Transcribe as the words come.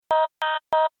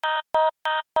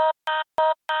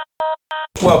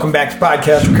Welcome back to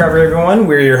Podcast Recovery, everyone.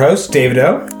 We're your hosts, David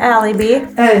O. Allie B.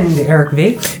 And Eric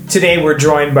V. Today we're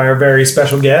joined by our very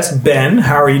special guest, Ben.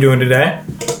 How are you doing today?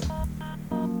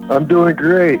 I'm doing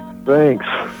great, thanks.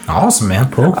 Awesome,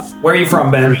 man. Cool. Where are you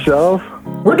from, Ben? Yourself?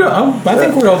 We're doing. I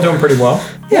think we're all doing pretty well.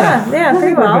 Yeah,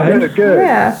 pretty well. Good.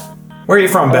 Yeah. Where are you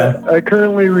from, Ben? I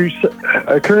currently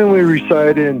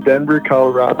reside in Denver,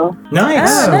 Colorado.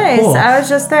 Nice. Oh, nice. Cool. I was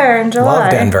just there in July.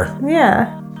 Love Denver.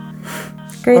 Yeah.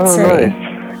 Great city. Nice.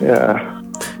 Yeah.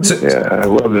 So- Yeah, I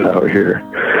love it out here.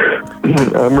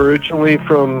 I'm originally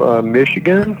from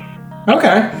Michigan,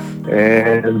 Okay.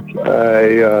 and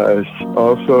I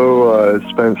also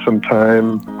spent some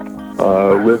time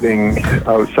living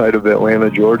outside of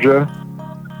Atlanta, Georgia.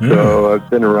 So I've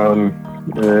been around,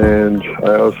 and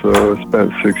I also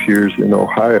spent 6 years in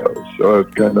Ohio. So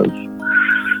I've kind of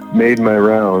made my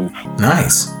rounds.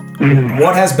 Nice.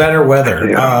 What has better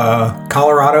weather,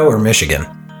 Colorado or Michigan?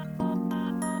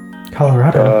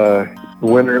 Colorado.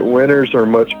 Winters are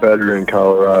much better in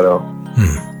Colorado.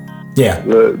 Yeah.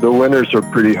 The winters are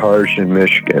pretty harsh in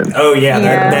Michigan. Oh, yeah.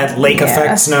 Yeah. That lake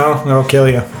effect snow, that'll kill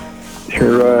you.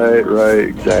 Right,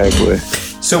 exactly.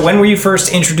 So when were you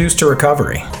first introduced to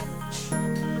recovery?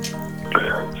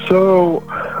 So,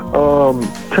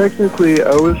 technically,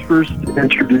 I was first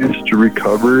introduced to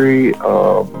recovery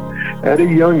at a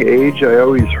young age. I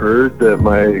always heard that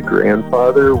my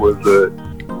grandfather was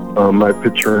my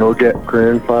paternal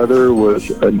grandfather was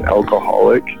an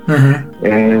alcoholic,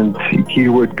 and he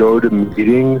would go to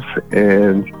meetings.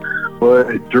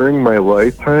 But during my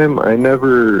lifetime, I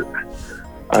never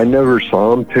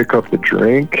saw him pick up a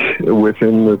drink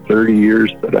within the 30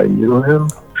 years that I knew him.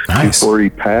 Nice. Before he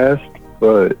passed.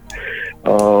 But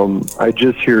I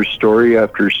just hear story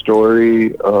after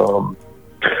story.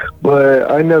 But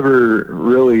I never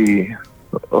really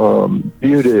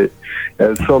viewed it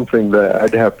as something that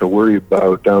I'd have to worry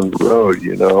about down the road,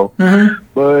 you know.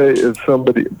 But if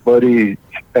somebody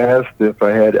asked if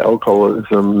I had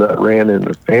alcoholism that ran in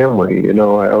the family, you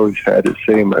know, I always had to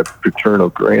say my paternal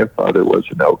grandfather was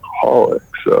an alcoholic.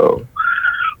 So,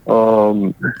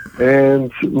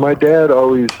 and my dad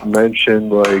always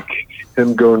mentioned like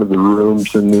him going to the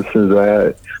rooms and this and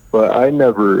that, but I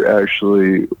never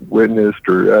actually witnessed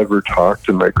or ever talked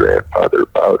to my grandfather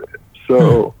about it.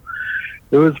 So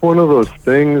it was one of those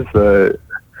things that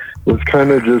was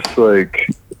kind of just like,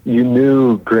 you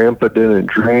knew Grandpa didn't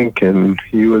drink and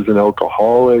he was an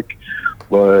alcoholic,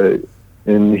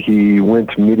 and he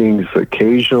went to meetings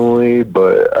occasionally,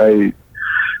 but I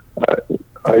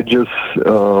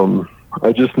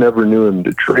just never knew him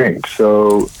to drink.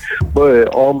 So, but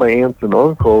all my aunts and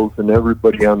uncles and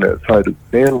everybody on that side of the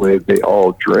family, they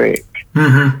all drank.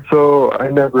 So I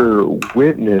never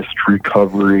witnessed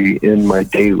recovery in my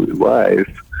daily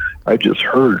life. I just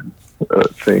heard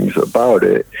things about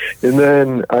it. And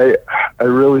then I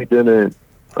really didn't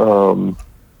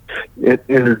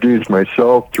introduce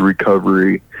myself to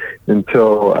recovery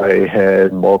until I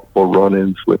had multiple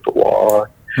run-ins with the law.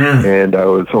 And I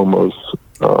was almost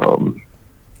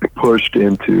pushed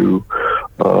into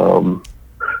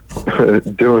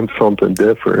doing something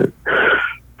different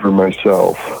for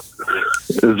myself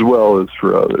as well as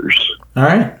for others. All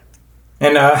right.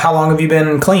 And how long have you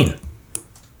been clean?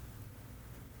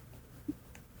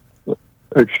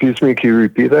 Excuse me, can you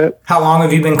repeat that? How long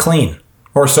have you been clean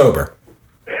or sober?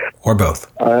 Or both?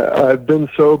 I've been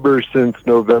sober since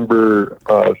November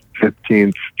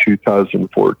 15th,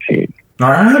 2014. All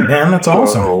right, man. That's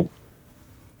awesome. So,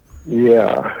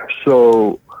 yeah.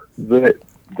 So that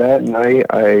night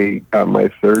I got my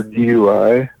third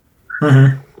DUI,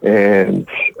 and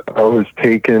I was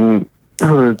taken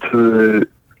to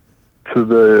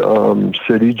the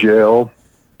city jail,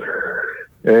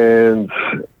 and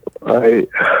I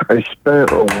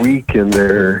spent a week in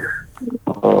there.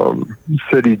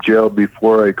 City jail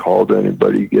before I called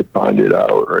anybody to get bonded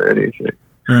out or anything,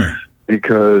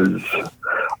 because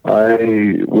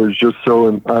I was just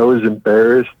I was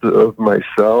embarrassed of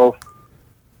myself,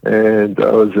 and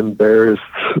I was embarrassed,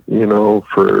 you know,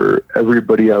 for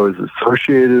everybody I was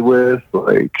associated with,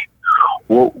 like,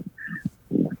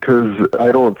 because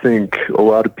I don't think a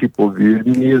lot of people viewed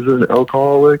me as an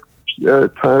alcoholic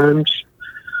at times.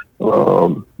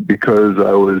 Because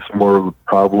I was more of a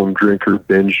problem drinker,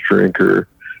 binge drinker,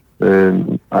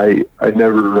 and I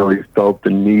never really felt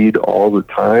the need all the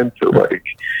time to, like,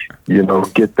 you know,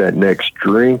 get that next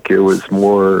drink. It was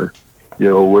more, you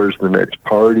know, where's the next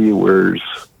party, where's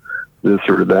this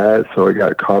or that. So I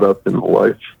got caught up in the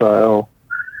lifestyle.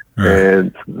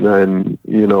 And then,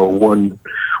 you know, one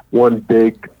one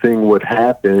big thing would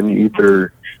happen,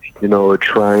 either, you know, a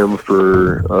triumph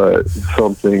or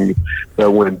something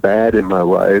that went bad in my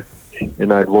life,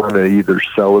 and I'd want to either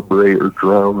celebrate or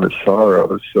drown the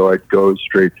sorrow. So I'd go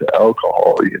straight to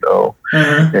alcohol, you know,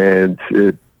 and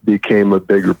it became a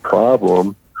bigger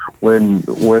problem. When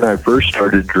I first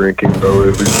started drinking, though,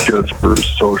 it was just for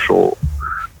social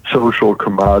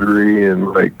camaraderie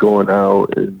and like going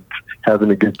out and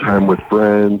having a good time with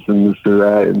friends and this and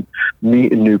that and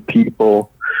meeting new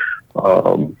people.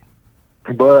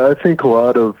 But I think a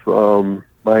lot of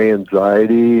my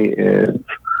anxiety and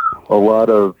a lot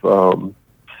of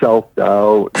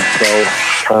self-doubt and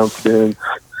self-confidence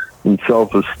and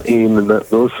self-esteem and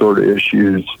those sort of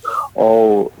issues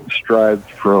all strived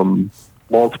from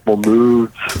multiple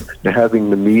moods and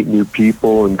having to meet new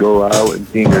people and go out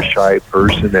and being a shy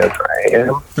person as I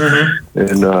am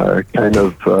and kind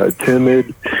of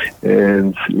timid.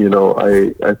 And, you know,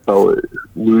 I felt it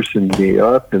loosened me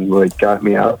up and like got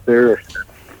me out there,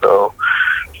 you know.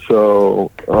 So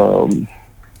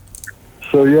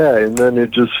yeah, and then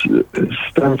it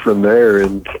stemmed from there,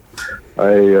 and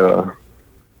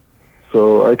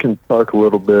so I can talk a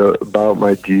little bit about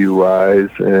my DUIs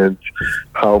and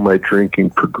how my drinking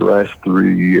progressed through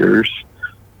years.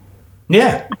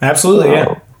 Yeah, absolutely.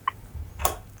 Yeah,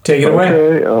 take it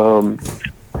away. Okay.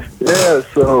 Yeah.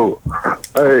 So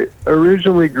I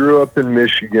originally grew up in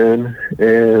Michigan,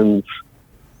 and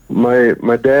my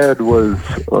dad worked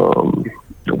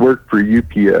for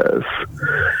UPS.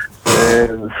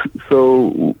 And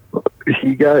so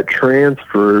he got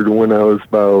transferred when I was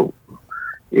about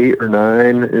 8 or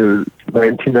 9. It was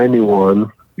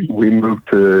 1991. We moved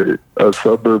to a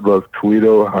suburb of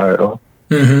Toledo, Ohio.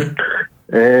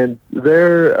 And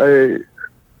there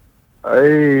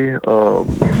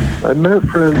I met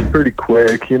friends pretty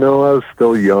quick. You know, I was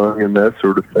still young and that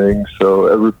sort of thing, so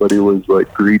everybody was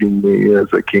like greeting me as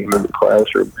I came in the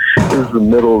classroom. It was the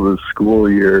middle of the school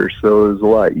year, so it was a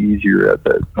lot easier at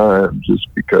that time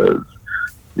just because,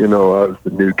 you know, I was the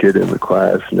new kid in the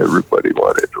class and everybody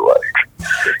wanted to like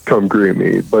come greet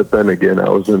me. But then again, I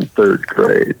was in 3rd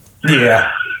grade.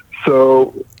 Yeah.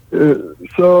 So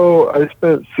I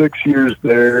spent 6 years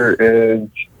there, and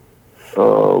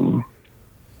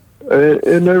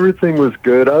everything was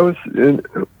good. I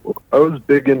was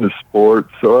big into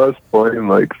sports, so I was playing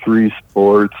like 3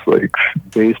 sports, like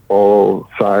baseball,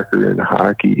 soccer, and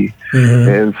hockey.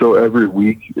 And so every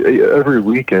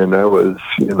weekend I was,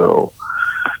 you know,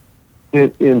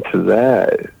 into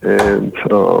that. And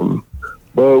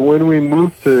but when we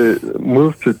moved to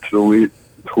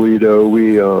Toledo,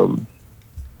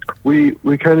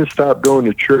 we kind of stopped going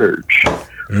to church,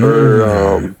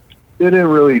 or didn't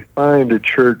really find a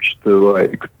church to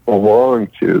like belong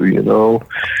to, you know.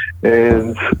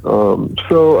 And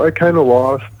so I kind of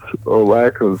lost a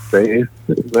lack of faith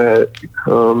in that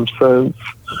sense,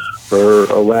 or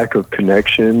a lack of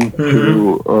connection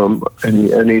to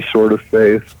any sort of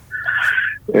faith.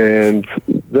 And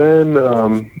then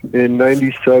in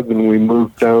 97 we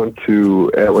moved down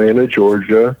to Atlanta,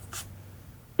 Georgia.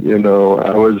 You know,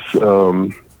 I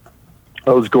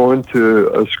was going to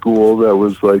a school that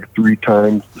was like 3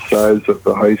 times the size of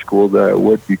the high school that I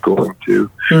would be going to,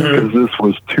 because this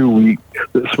was 2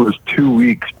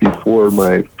 weeks before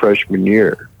my freshman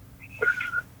year.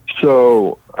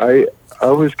 So I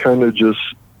was kind of just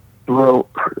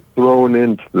thrown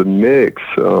into the mix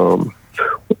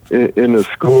in a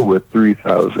school with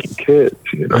 3,000 kids,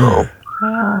 you know.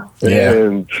 Wow. Yeah.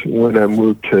 And when I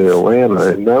moved to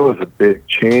Atlanta, and that was a big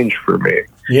change for me.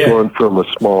 Yeah. Going from a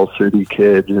small city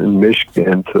kid in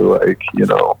Michigan to like, you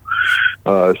know,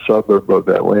 a suburb of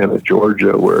Atlanta,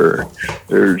 Georgia, where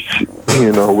there's,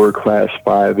 you know, we're class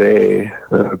 5A.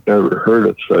 I've never heard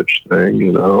of such thing,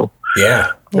 you know.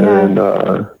 Yeah. And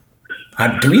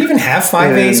do we even have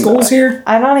 5A schools here?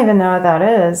 I don't even know what that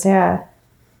is. Yeah.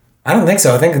 I don't think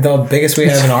so. I think the biggest we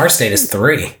have in our state is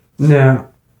 3. No.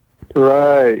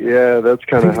 Right, yeah, that's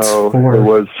kind of how it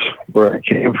was where I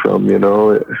came from, you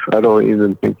know. I don't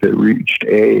even think they reached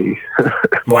A.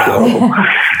 Wow.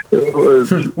 It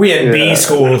was, we had B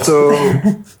schools. So,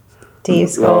 D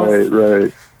schools.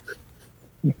 Right.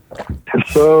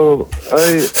 So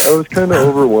I was kind of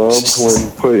overwhelmed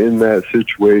when put in that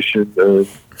situation,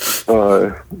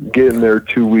 getting there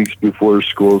 2 weeks before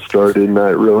school started,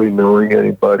 not really knowing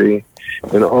anybody.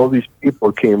 And all these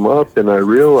people came up, and I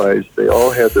realized they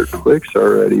all had their cliques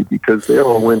already because they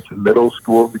all went to middle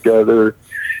school together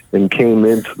and came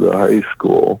into the high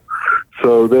school.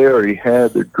 So they already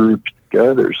had their groups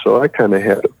together. So I kind of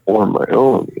had to form my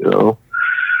own, you know.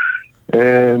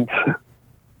 And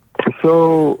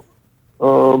so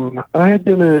I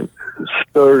didn't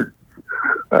start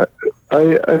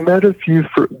I met a few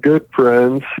good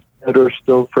friends that are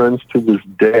still friends to this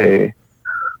day,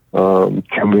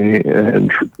 to me,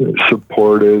 and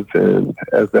supportive, and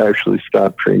have actually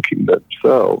stopped drinking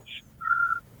themselves.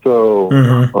 So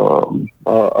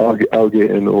I'll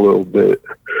get in a little bit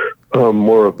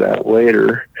more of that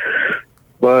later.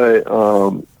 But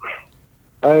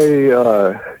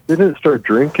I didn't start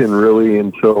drinking really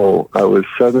until I was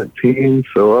 17.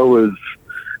 So I was,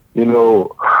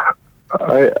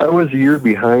 I was a year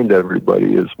behind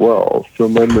everybody as well. So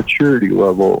my maturity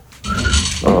level,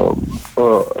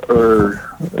 or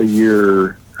a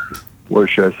year, what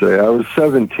should I say? I was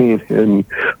 17 and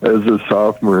as a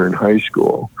sophomore in high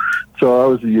school. So I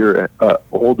was a year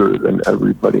older than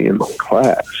everybody in my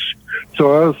class.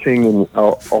 So I was hanging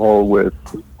out all with,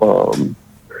 and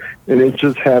it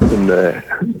just happened to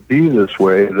be this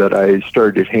way that I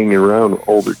started hanging around with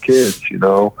older kids,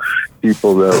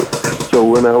 people that, so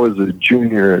when I was a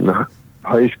junior in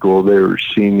high school, they were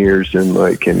seniors in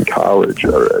college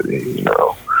already,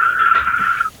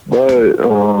 But,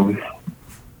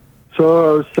 so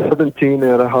I was 17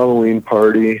 at a Halloween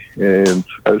party and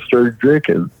I started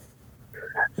drinking.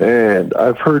 And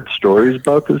I've heard stories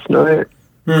about this night.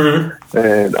 Mm-hmm.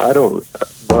 And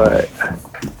but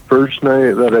first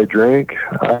night that I drank,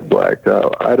 I blacked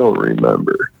out. I don't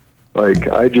remember.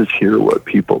 I just hear what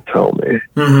people tell me,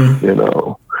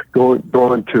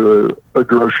 going to a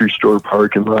grocery store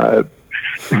parking lot,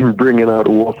 bringing out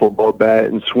a wiffle ball bat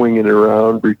and swinging it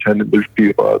around, pretending there's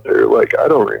people out there. I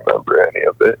don't remember any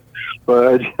of it. But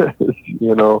I just,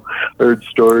 heard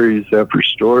stories after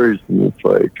stories, and it's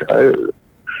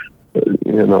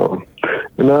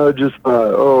and I just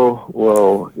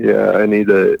thought, I need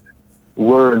to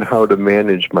learn how to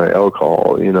manage my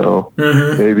alcohol,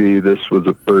 Maybe this was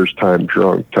a first time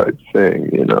drunk type thing,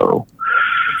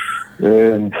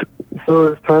 And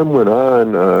so as time went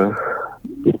on,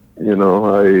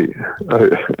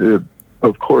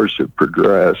 of course it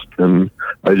progressed, and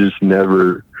I just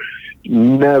never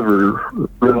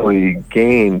really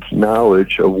gained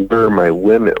knowledge of where my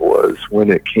limit was when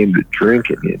it came to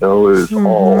drinking. It was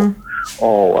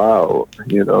all out,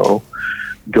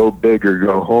 go big or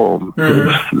go home.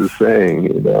 It's the saying,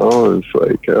 it's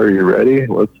are you ready?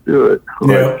 Let's do it.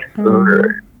 Yeah. Okay.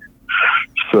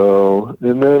 So,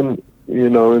 and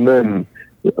then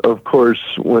of course,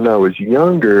 when I was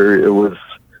younger, it was,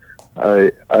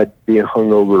 I'd be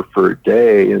hungover for a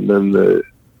day, and then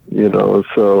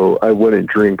so I wouldn't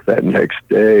drink that next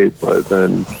day, but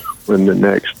then when the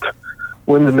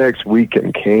next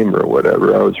weekend came or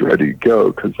whatever, I was ready to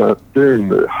go, because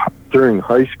during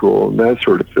high school and that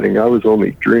sort of thing, I was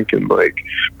only drinking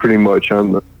pretty much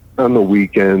on the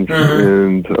weekends,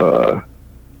 and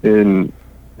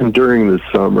during the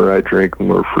summer I drank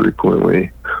more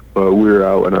frequently, but we were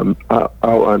out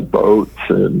on boats,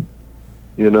 and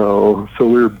so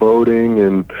we were boating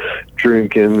and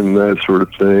drinking and that sort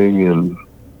of thing, and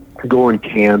going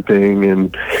camping,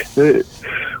 and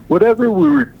whatever we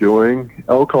were doing,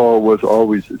 alcohol was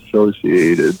always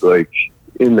associated,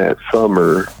 in that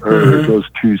summer, or those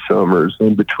 2 summers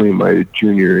in between my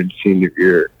junior and senior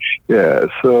year. Yeah,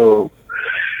 so,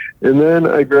 and then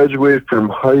I graduated from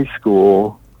high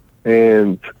school,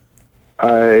 and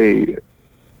I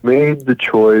made the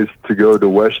choice to go to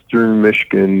Western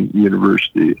Michigan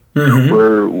University,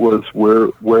 where I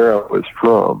was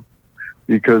from,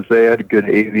 because they had a good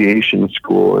aviation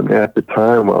school, and at the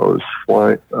time I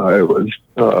was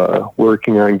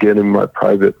working on getting my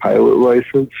private pilot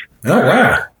license. Oh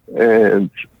wow!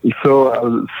 And so I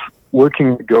was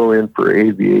looking to go in for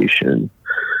aviation,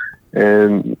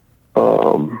 and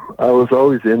I was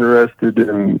always interested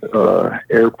in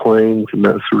airplanes and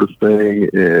that sort of thing,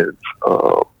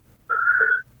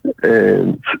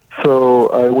 and so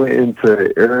I went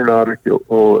into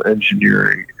aeronautical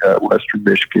engineering at Western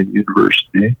Michigan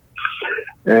University,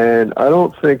 and I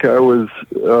don't think I was.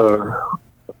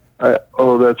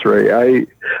 That's right.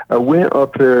 I went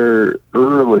up there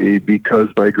early because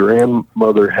my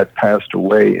grandmother had passed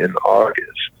away in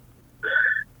August.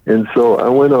 And so I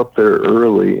went up there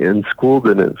early, and school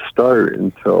didn't start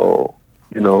until,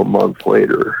 a month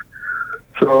later.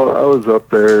 So I was up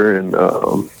there, and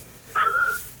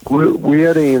we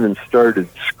hadn't even started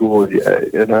school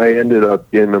yet, and I ended up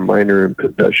getting a minor in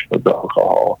possession of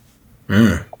alcohol.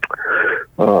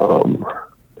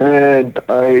 And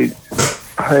I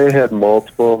had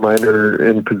multiple minor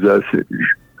in possessions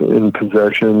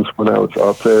when I was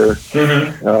up there,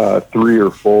 3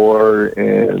 or 4,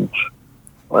 and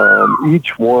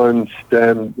each one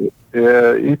stemmed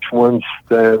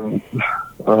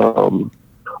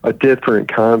a different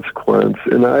consequence.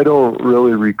 And I don't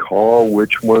really recall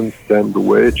which one stemmed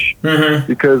which,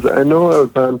 because I know I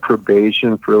was on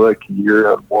probation for like a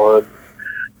year on one,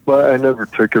 but I never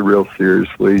took it real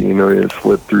seriously. You know, you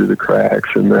slip through the cracks,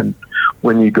 and then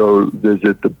when you go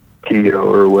visit the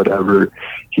PO or whatever,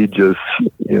 he just,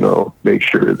 you know, make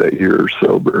sure that you're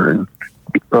sober and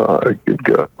good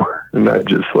go. And I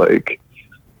just like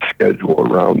schedule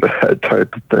around that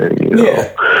type of thing, you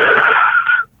know.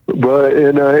 But,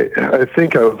 and I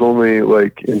think I was only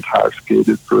like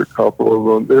intoxicated for a couple of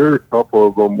them. There were a couple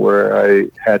of them where I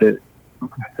hadn't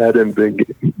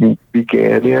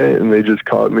began yet, and they just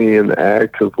caught me in the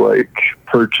act of like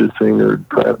purchasing or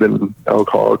grabbing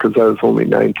alcohol, because I was only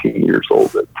 19 years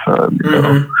old at the time, you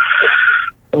know.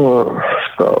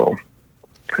 So,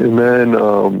 and then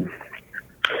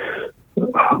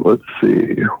let's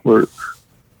see,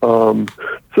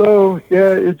 so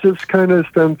yeah, it just kind of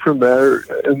stemmed from there.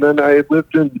 And then I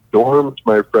lived in the dorms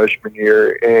my freshman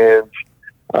year, and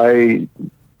I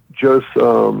just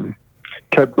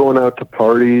kept going out to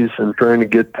parties and trying to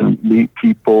get to meet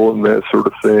people and that sort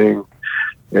of thing,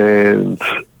 and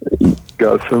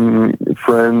got some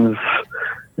friends.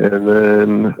 And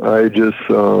then I just,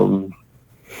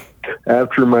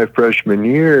 after my freshman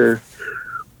year,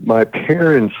 my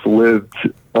parents lived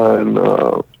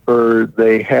on,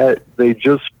 they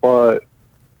just bought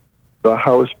the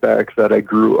house back that I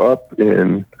grew up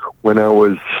in when I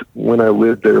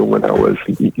lived there when I was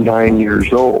 9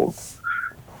 years old.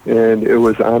 And it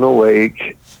was on a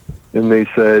lake, and they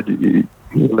said, you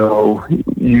know,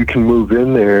 you can move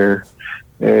in there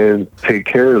and take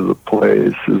care of the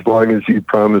place as long as you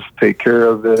promise to take care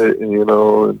of it, and, you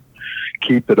know, and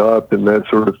keep it up and that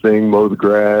sort of thing, mow the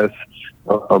grass.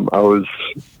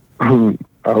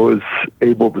 I was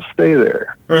able to stay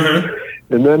there.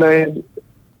 And then I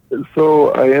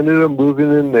ended up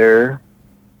moving in there,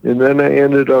 and then I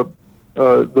ended up,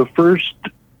 the first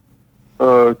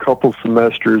couple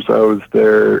semesters I was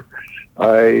there,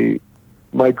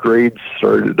 my grades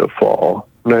started to fall,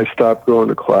 and I stopped going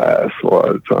to class a lot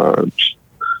of times.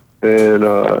 And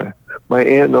my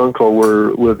aunt and uncle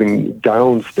were living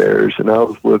downstairs, and I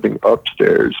was living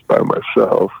upstairs by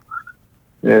myself.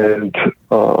 And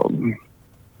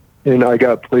I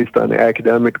got placed on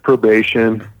academic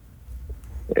probation,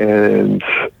 and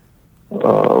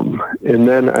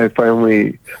then I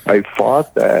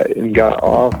fought that and got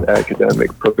off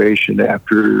academic probation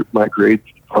after my grades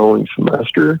the following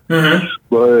semester.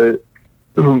 But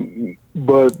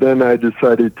then I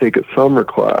decided to take a summer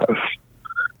class,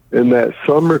 and that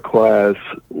summer class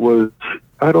was,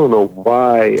 I don't know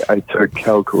why I took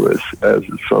calculus as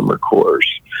a summer course,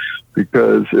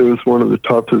 because it was one of the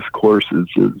toughest courses.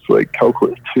 It was like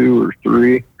calculus 2 or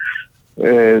 3,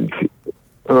 and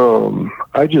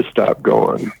I just stopped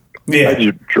going. I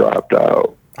just dropped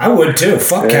out. I would too.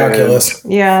 Fuck calculus.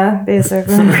 Yeah,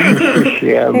 basically.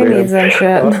 Yeah, Who man. needs that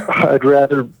shit? I'd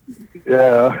rather.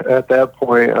 Yeah, at that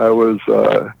point, I was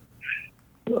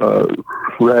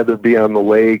rather be on the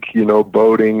lake, you know,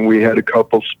 boating. We had a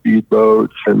couple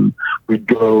speedboats, and we'd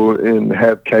go and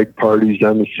have keg parties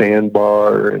on the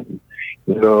sandbar, and,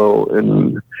 you know,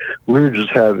 and we were just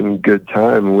having a good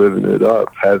time, living it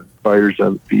up, had fires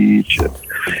on the beach.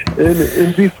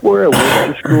 And before I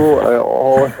went to school, I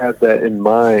all had that in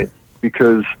mind,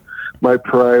 because my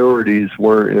priorities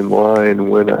weren't in line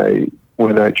when I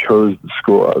chose the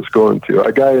school I was going to. I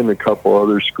got in a couple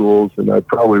other schools, and I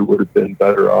probably would have been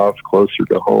better off closer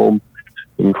to home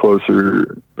and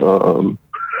closer,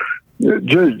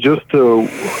 just to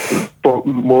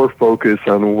more focus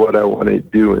on what I want to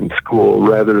do in school,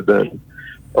 rather than,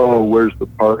 oh, where's the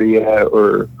party at,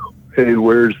 or hey,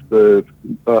 where's the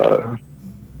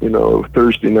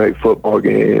Thursday night football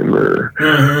game, or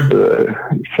the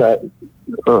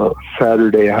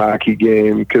Saturday hockey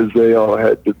game, because they all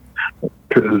had to.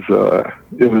 Because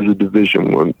it was a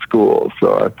Division I school,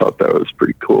 so I thought that was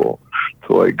pretty cool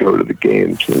to like go to the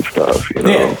games and stuff. You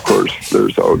know, of course,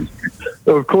 there's always,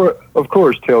 of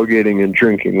course, tailgating and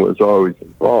drinking was always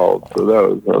involved, so that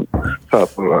was on top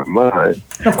of my mind.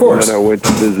 Of course. And then I went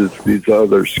to visit these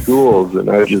other schools, and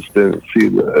I just didn't see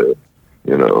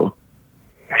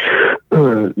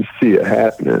see it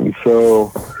happening.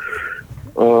 So.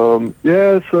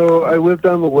 So I lived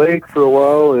on the lake for a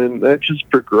while, and that just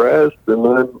progressed. And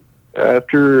then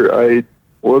after I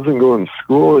wasn't going to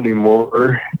school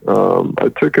anymore, I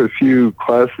took a few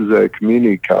classes at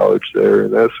community college there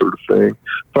and that sort of thing.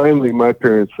 Finally, my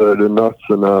parents said, enough's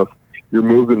enough. You're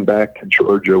moving back to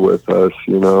Georgia with us,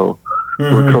 you know.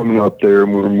 We're coming up there,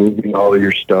 and we're moving all of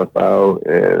your stuff out.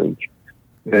 And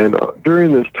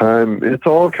during this time, it's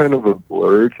all kind of a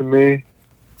blur to me.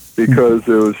 because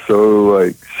it was so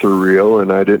like surreal,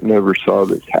 and I never saw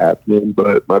this happening.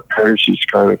 But my parents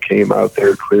just kind of came out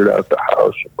there, cleared out the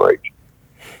house, and like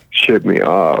shipped me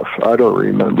off. I don't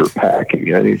remember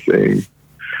packing anything.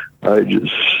 I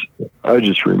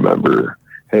just remember,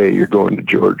 hey, you're going to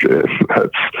Georgia.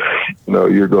 That's,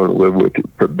 you're going to live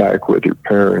back with your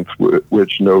parents,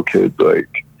 which no kid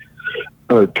like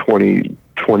 20,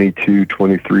 22,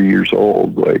 23 years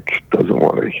old like doesn't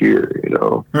want to hear,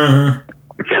 Mm-hmm.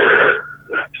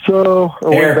 So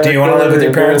Eric, do you want to live with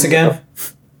your parents again?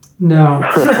 No.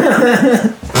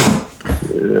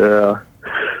 Yeah.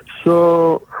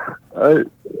 So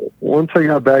once I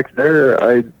got back there,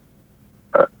 I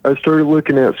started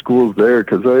looking at schools there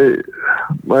because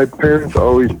my parents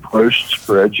always pushed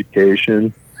for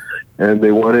education, and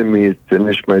they wanted me to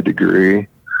finish my degree,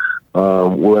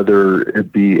 whether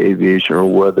it be aviation or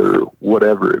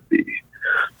whatever it be.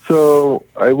 So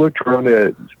I looked around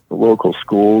at local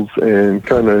schools and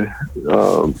kind of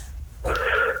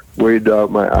weighed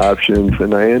out my options,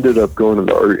 and I ended up going to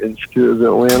the Art Institute of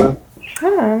Atlanta.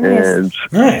 Oh, nice. And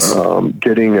Nice. I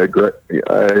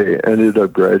ended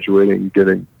up graduating,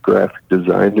 getting a graphic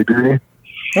design degree.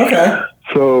 Okay.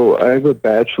 So I have a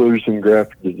bachelor's in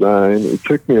graphic design. It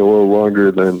took me a little longer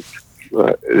than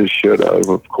it should have,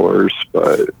 of course,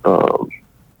 but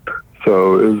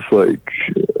so it was like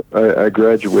I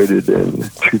graduated in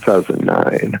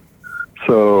 2009.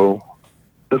 So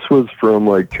this was from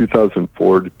like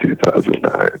 2004 to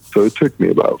 2009. So it took me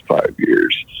about 5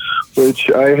 years, which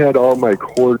I had all my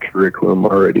core curriculum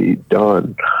already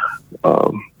done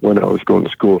when I was going to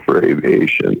school for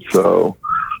aviation. So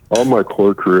all my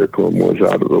core curriculum was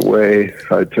out of the way.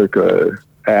 I took a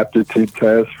aptitude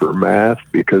test for math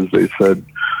because they said,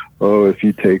 oh, if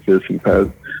you take this and pass.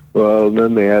 Well,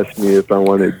 then they asked me if I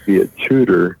wanted to be a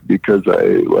tutor because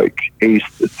I like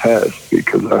aced the test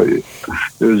because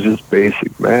it was just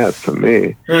basic math to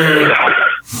me. And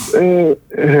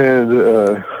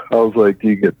I was like, do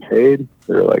you get paid?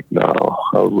 They're like, no.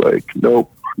 I was like,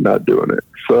 nope, not doing it.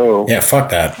 So Yeah, fuck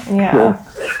that. Yeah.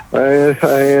 I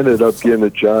ended up getting a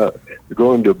job,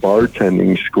 going to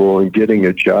bartending school and getting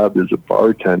a job as a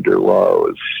bartender while I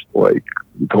was like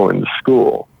going to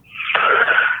school.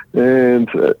 And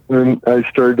I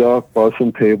started off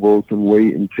bussing tables and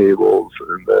waiting tables,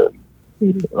 and then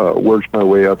worked my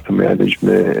way up to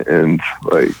management and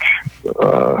like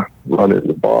running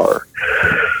the bar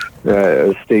at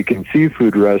a steak and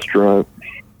seafood restaurant.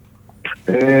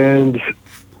 And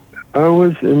I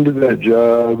was into that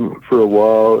job for a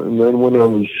while, and then when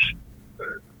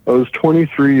I was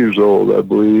 23 years old, I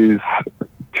believe,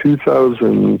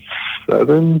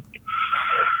 2007.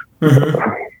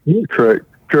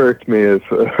 Correct me if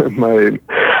my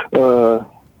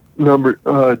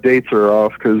dates are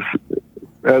off, because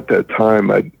at that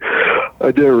time I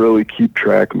didn't really keep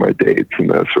track of my dates and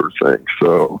that sort of thing.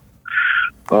 So,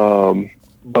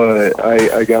 but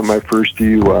I got my first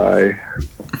DUI.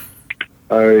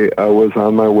 I was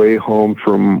on my way home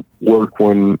from work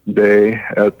one day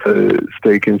at the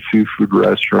steak and seafood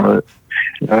restaurant.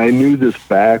 And I knew this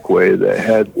back way that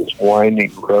had this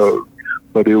winding road,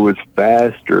 but it was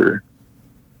faster.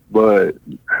 But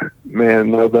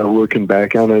man, now that I'm looking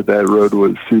back on it, that road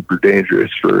was super dangerous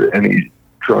for any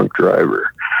drunk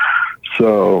driver.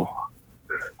 So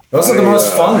Those are the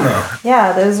most fun, though.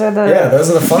 Yeah, those are the those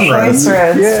are the fun choice roads.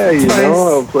 roads. yeah, I Choice.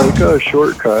 was like a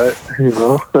shortcut,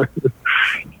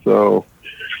 So,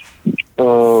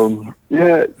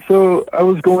 so I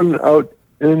was going out,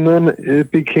 and then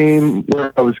it became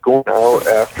where I was going out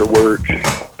after work to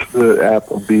the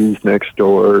Applebee's next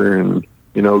door and,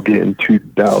 getting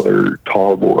 $2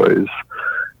 tall boys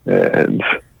and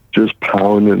just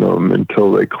pounding them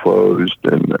until they closed.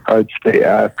 And I'd stay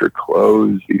after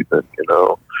close even,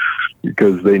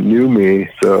 because they knew me.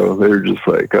 So they were just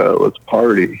like, let's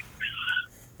party.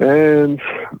 And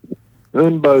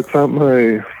then by the time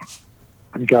I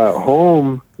got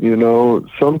home,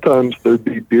 sometimes there'd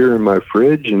be beer in my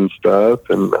fridge and stuff,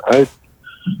 and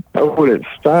I wouldn't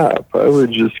stop. I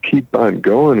would just keep on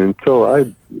going until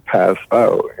I passed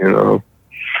out, And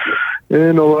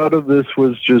a lot of this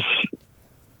was just,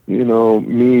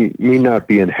 me not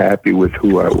being happy with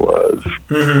who I was,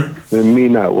 and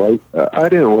me I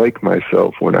didn't like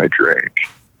myself when I drank.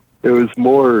 It was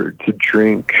more to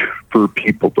drink for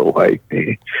people to like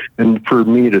me and for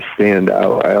me to stand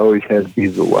out. I always had to be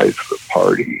the life of the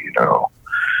party,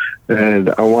 and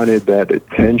I wanted that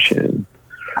attention.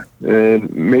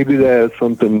 And maybe that has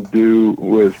something to do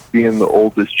with being the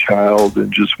oldest child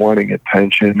and just wanting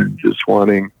attention and just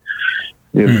wanting,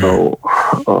 I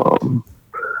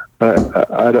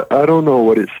don't know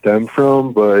what it stemmed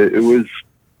from, but it was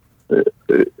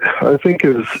I think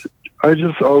it was, I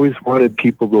just always wanted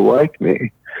people to like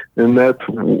me. And that's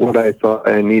what I thought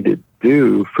I needed to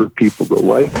do for people to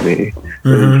like me.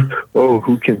 Is,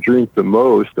 who can drink the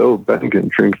most? Oh, Ben can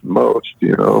drink the most,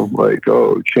 like,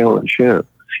 challenge him.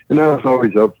 And I was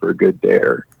always up for a good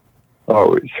dare.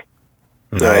 Always.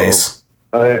 Nice.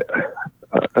 So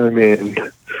I mean,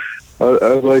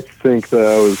 I'd like to think that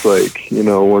I was like,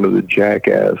 one of the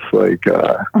jackass, like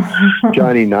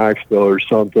Johnny Knoxville or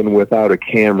something without a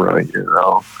camera,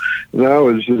 And I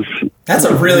was just... That's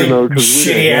a really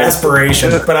shitty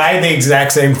aspiration, but I had the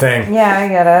exact same thing. Yeah, I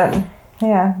get it.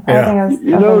 Yeah. I think I was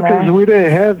because we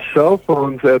didn't have cell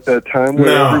phones at that time where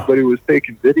everybody was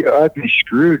taking video. I'd be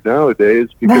screwed nowadays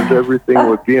because everything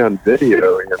would be on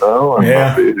video,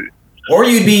 Yeah. Or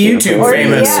you'd be YouTube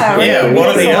famous. Yeah, one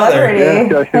or the other. Yeah,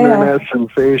 internet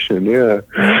sensation, yeah.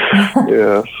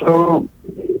 Yeah. So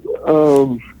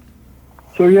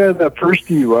that first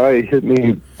DUI hit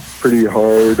me pretty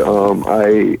hard.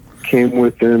 I came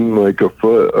within like a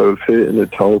foot of hitting a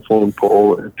telephone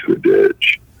pole into a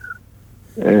ditch.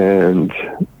 And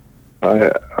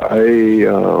I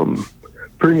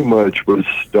pretty much was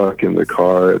stuck in the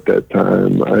car at that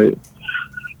time.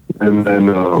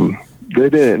 They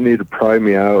didn't need to pry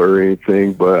me out or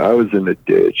anything, but I was in a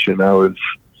ditch and I was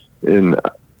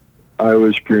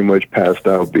pretty much passed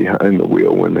out behind the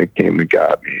wheel when they came and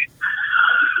got me.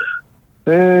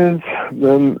 And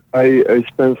then I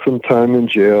spent some time in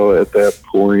jail at that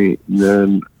point, and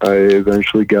then I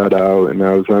eventually got out and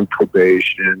I was on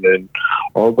probation and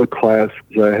all the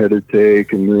classes I had to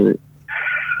take. And then,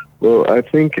 I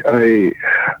think I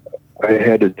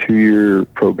had a 2-year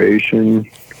probation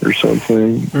or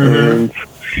something. And,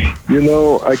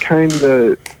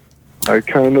 I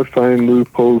kind of find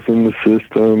loopholes in the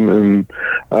system, and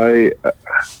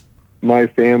my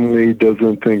family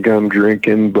doesn't think I'm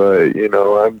drinking, but,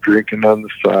 I'm drinking on the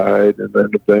side. And then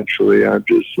eventually I'm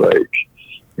just like,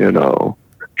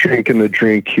 drinking a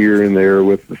drink here and there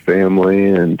with the family.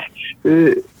 And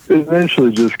it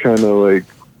eventually just kind of like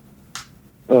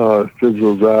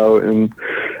fizzles out. And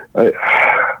I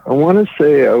want to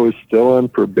say I was still on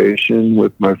probation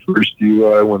with my first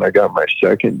DUI when I got my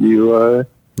second DUI.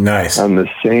 Nice. On the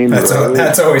same road.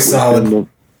 That's always solid. On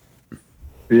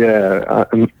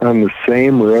the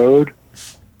same road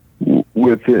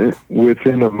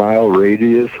within a mile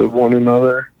radius of one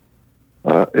another.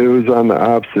 It was on the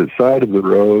opposite side of the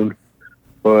road,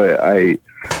 but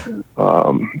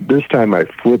this time I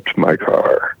flipped my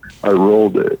car. I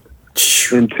rolled it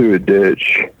into a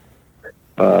ditch,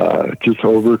 just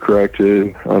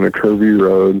overcorrected on a curvy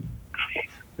road,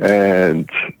 and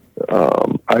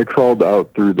I crawled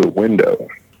out through the window.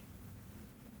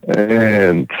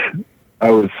 And I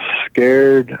was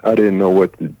scared. I didn't know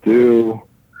what to do.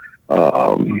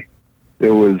 It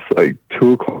was like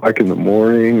 2:00 in the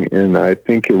morning, and I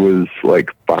think it was like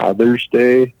Father's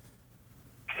Day.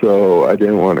 So I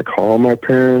didn't want to call my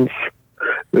parents.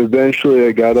 Eventually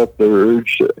I got up the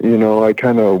urge, I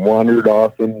kind of wandered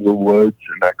off into the woods,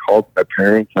 and I called my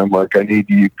parents. I'm like, I need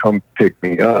you to come pick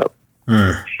me up.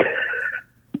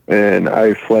 And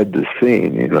I fled the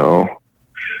scene,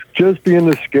 just being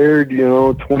a scared,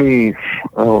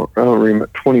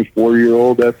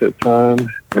 24-year-old at that time.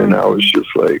 And I was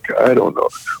just like, I don't know,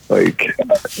 like,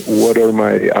 what are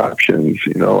my options?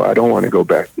 I don't want to go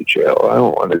back to jail. I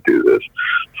don't want to do this.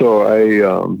 So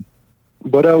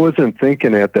but I wasn't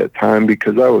thinking at that time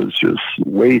because I was just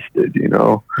wasted,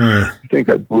 I think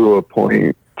I blew a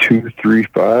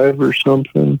 .235 or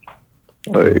something.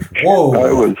 Like, whoa.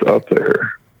 I was up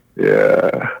there.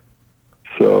 Yeah.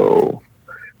 So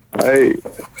I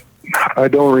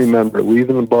don't remember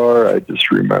leaving the bar. I just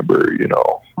remember,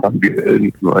 I'm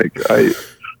good. Like, I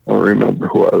don't remember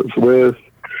who I was with.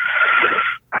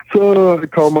 So I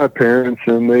called my parents,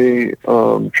 and they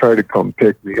tried to come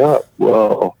pick me up.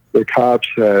 Well, the cops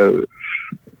have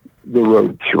the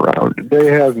road surrounded. They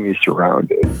have me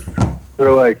surrounded.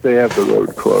 They're like, they have the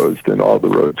road closed, and all the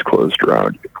roads closed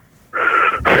around you.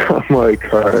 I'm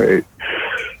like, all right.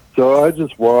 So I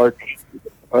just walk.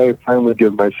 I finally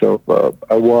give myself up.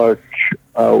 I walk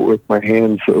out with my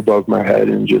hands above my head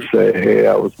and just say, hey,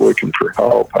 I was looking for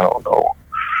help. I don't know.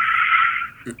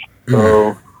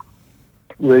 So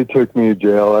they took me to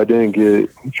jail. I didn't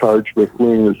get charged with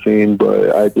fleeing the scene,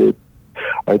 but I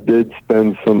did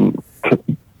spend some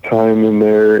time in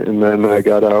there, and then I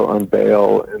got out on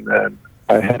bail, and then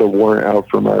I had a warrant out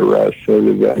for my arrest, so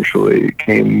they eventually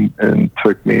came and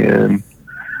took me in.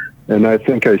 And I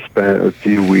think I spent a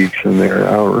few weeks in there.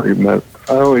 I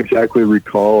don't exactly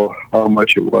recall how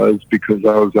much it was because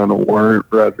I was on a warrant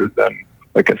rather than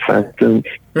like a sentence.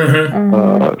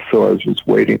 So I was just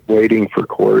waiting for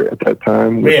court at that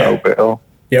time without bail.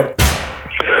 Yep.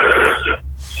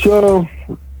 So,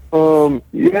 so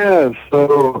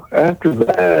after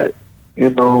that, I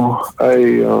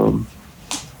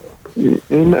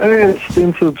had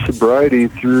stints of sobriety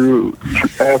through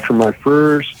after my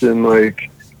first and like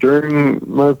during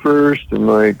my first and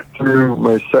like through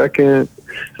my second,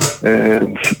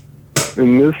 and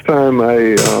this time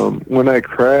when I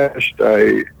crashed,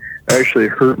 I actually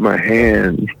hurt my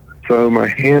hand. So my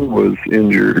hand was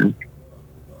injured.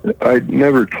 I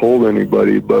never told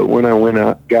anybody, but when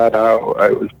I got out, I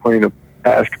was playing a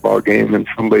basketball game and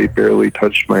somebody barely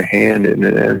touched my hand and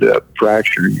it ended up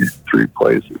fracturing it 3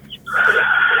 places.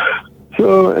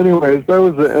 So anyways, that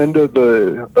was the end of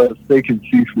the steak and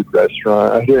seafood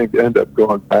restaurant. I didn't end up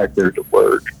going back there to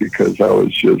work because I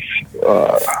was just,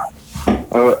 I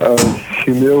was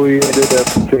humiliated at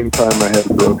the same time I had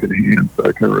a broken hand, so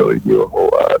I couldn't really do a whole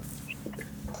lot.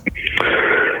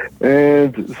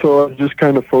 And so I was just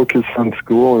kind of focused on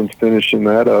school and finishing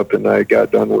that up, and I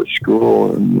got done with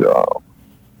school. And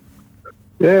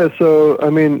so, I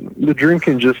mean, the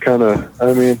drinking just kind of,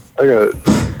 I mean,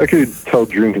 I could tell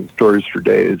drinking stories for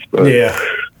days, but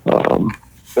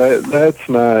that's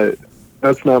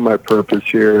not my purpose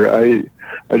here.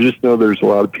 I just know there's a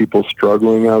lot of people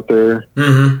struggling out there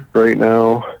right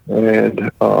now, and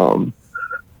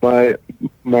my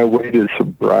way to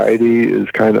sobriety is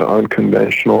kind of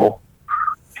unconventional.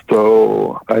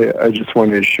 So I just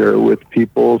wanted to share it with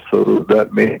people so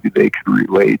that maybe they could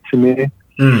relate to me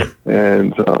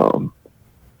and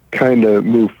kind of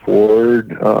move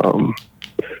forward.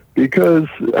 Because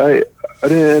I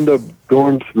didn't end up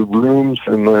going to the rooms,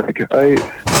 and like I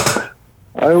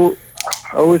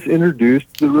was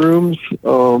introduced to the rooms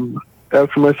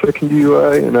after my second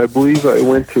DUI, and I believe I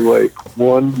went to like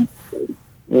one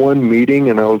meeting,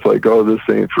 and I was like, oh, this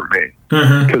ain't for me,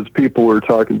 because people were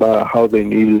talking about how they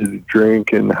needed to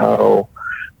drink and how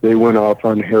they went off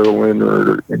on heroin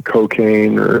or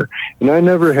cocaine, and I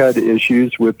never had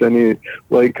issues with any,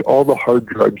 like, all the hard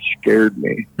drugs scared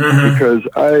me because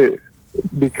I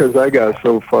got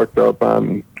so fucked up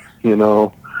on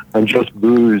just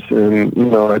booze,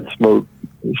 and I'd smoke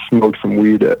some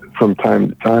weed from time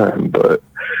to time, but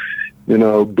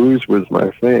booze was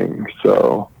my thing,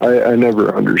 so I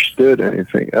never understood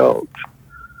anything else.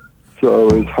 So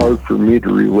it's hard for me to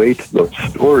relate to those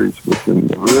stories within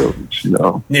the rooms,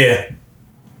 Yeah.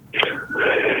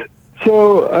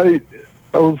 So I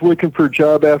was looking for a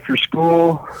job after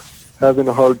school, having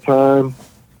a hard time.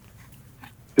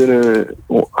 I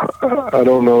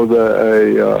don't know that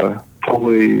I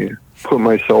totally put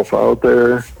myself out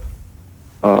there.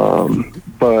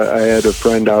 But I had a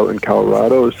friend out in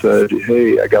Colorado said,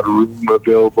 hey, I got a room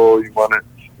available. You want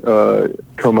to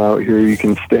come out here? You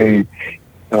can stay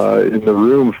in the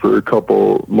room for a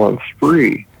couple months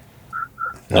free.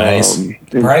 Nice.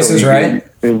 Price is right.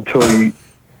 Until you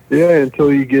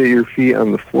get your feet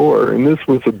on the floor. And this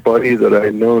was a buddy that I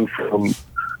had known from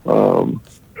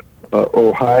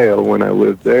Ohio when I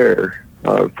lived there.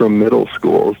 From middle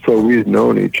school, so we had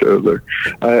known each other.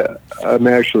 I'm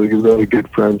actually really good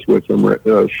friends with him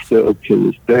still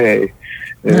to this day.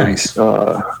 And, nice.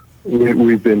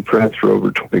 We've been friends for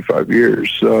over 25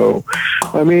 years. So,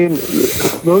 I mean,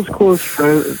 those close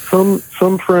friends,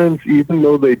 some friends, even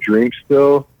though they drink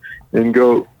still and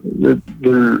go,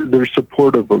 they're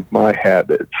supportive of my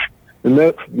habits, and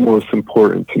that's most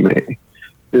important to me.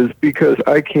 Is because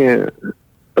I can't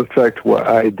affect what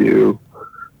I do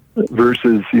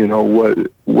versus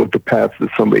what the path that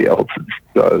somebody else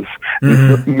does.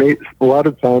 A lot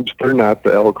of times they're not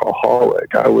the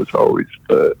alcoholic. I was always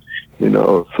the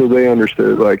so they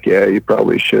understood, like, yeah, you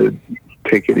probably should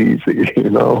take it easy,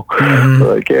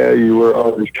 like, yeah, you were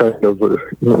always kind of a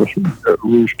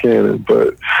loose cannon,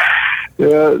 but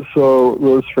yeah, so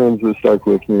those friends that stuck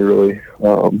with me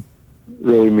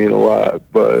really mean a lot.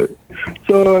 But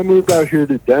so I moved out here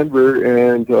to Denver,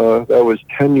 and that was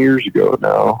 10 years ago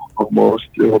now, almost.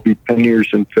 It'll be 10 years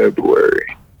in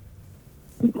February.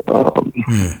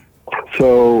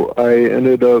 So I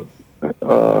ended up,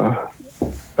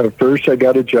 at first I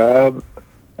got a job.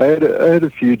 I had a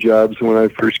few jobs when I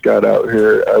first got out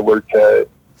here. I worked at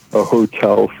a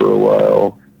hotel for a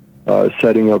while,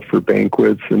 setting up for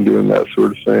banquets and doing that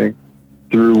sort of thing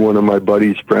through one of my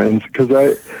buddy's friends,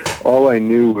 because all I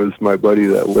knew was my buddy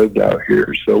that lived out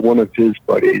here. So one of his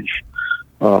buddies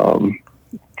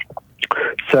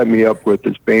set me up with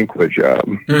this banquet job.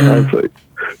 I was like,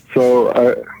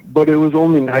 But it was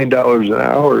only $9 an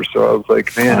hour, so I was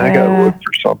like, man, I gotta look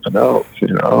for something else,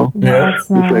 Yeah,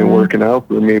 This ain't working out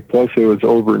for me. Plus, it was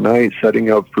overnight,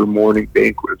 setting up for morning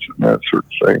banquets and that sort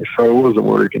of thing, so it wasn't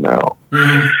working out.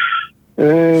 Mm-hmm.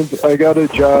 And I got a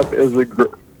job as a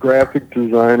graphic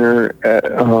designer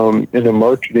in a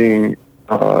marketing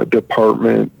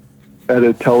department at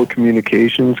a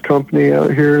telecommunications company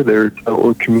out here. They're a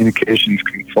telecommunications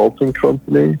consulting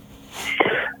company.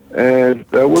 And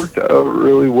that worked out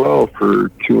really well for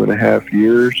 2.5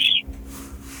 years.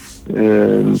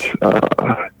 And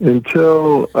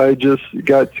until I just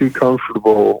got too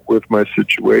comfortable with my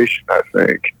situation, I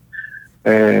think.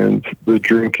 And the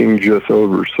drinking just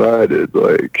oversided,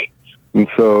 and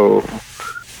so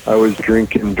I was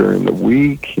drinking during the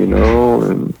week, and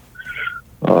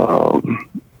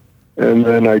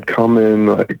then I'd come in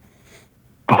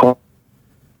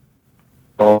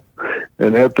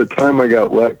and at the time I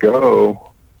got let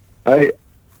go, I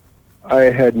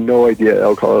had no idea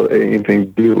alcohol had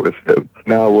anything to do with it.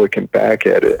 Now looking back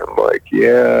at it, I'm like,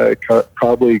 yeah, I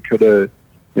probably could have,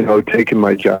 taken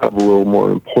my job a little more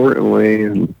importantly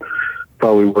and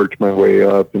probably worked my way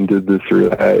up and did this or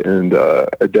that. And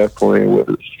I definitely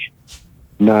was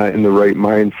not in the right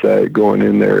mindset going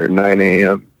in there at 9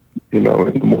 a.m., in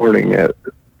the morning at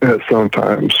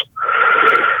sometimes.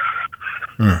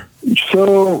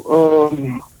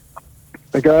 So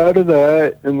I got out of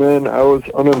that, and then I was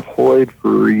unemployed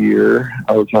for a year.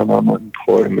 I was on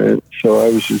unemployment, so I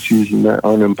was just using that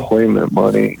unemployment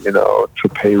money, to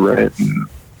pay rent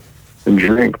and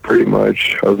drink pretty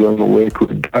much. I was on the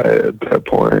liquid diet at that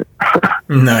point.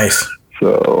 Nice.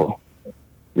 So,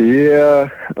 yeah.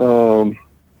 And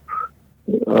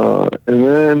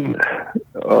then,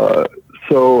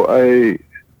 so I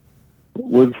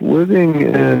was living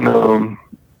in,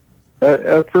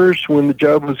 at first when the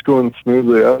job was going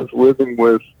smoothly, I was living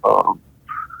with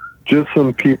just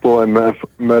some people I met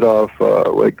off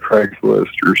like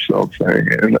Craigslist or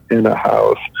something in a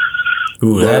house.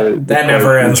 Ooh, that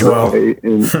never ends well.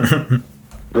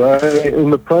 Right,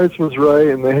 and the price was right,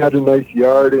 and they had a nice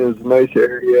yard, and it was a nice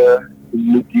area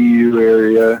in the DU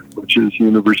area, which is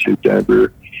University of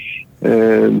Denver,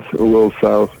 and a little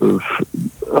south of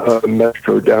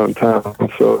Metro downtown.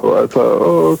 So I thought,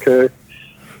 oh, okay.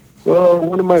 Well,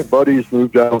 one of my buddies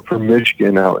moved out from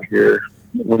Michigan out here,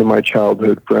 one of my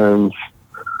childhood friends,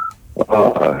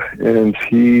 and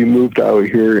he moved out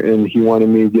here, and he wanted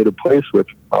me to get a place with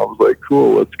him. I was like,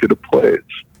 cool, let's get a place.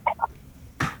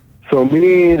 So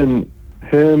me and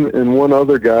him and one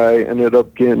other guy ended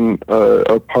up getting an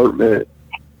apartment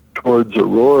towards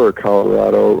Aurora,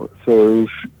 Colorado. So it was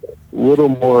a little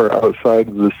more outside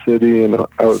of the city and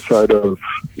outside of,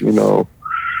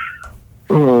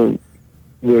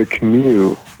 the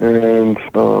commute. And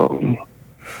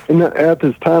at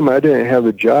this time, I didn't have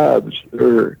a job,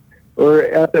 or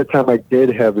at that time I did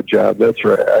have a job. That's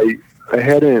right. I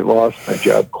hadn't lost my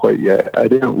job quite yet. I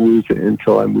didn't lose it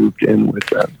until I moved in with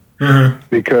them. Mm-hmm.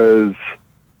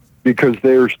 because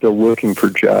they were still looking for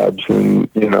jobs, and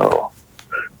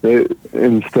they,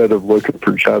 instead of looking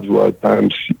for jobs, a lot of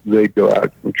times they go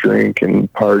out and drink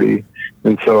and party,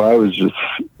 and so I was just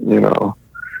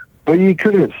but you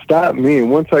couldn't stop me.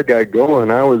 Once I got going,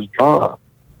 I was gone.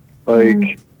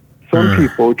 Some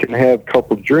people can have a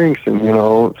couple drinks and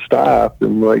stop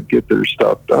and get their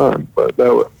stuff done, but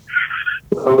that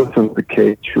wasn't the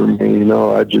case for me.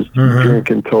 I just drink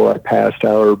until I passed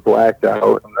out or blacked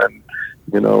out, and then,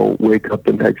 wake up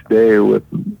the next day with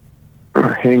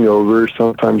a hangover,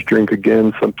 sometimes drink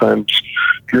again, sometimes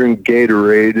drink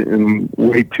Gatorade and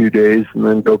wait 2 days and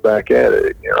then go back at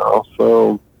it,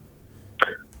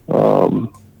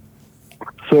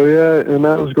 So yeah, and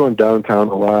I was going downtown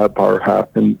a lot, bar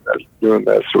hopping, doing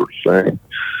that sort of thing.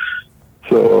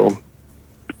 So,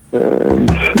 and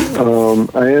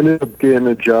I ended up getting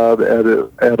a job at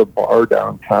a bar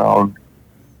downtown,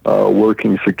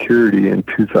 working security in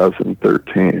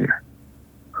 2013.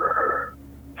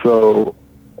 So,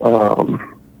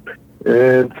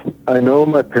 and I know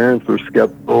my parents were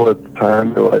skeptical at the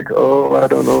time. They're like, "Oh, I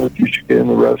don't know if you should get in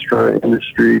the restaurant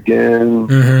industry again.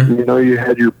 Mm-hmm. You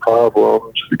had your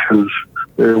problems," because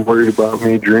they're worried about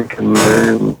me drinking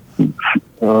there,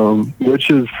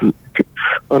 which is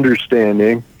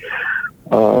understanding.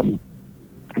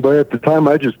 But at the time,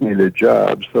 I just needed a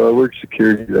job, so I worked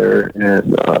security there,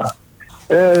 and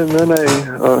then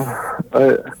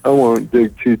I won't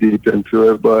dig too deep into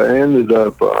it, but I ended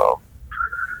up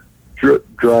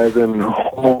driving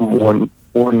home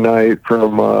one night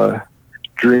from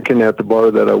drinking at the bar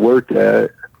that I worked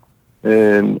at,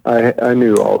 and I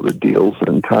knew all the deals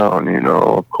in town,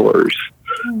 of course.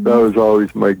 that was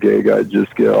always my gig. I'd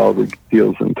just get all the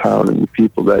deals in town and the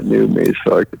people that knew me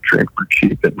so I could drink for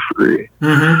cheap and free.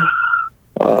 Mm-hmm.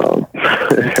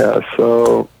 Yeah,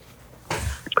 so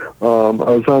I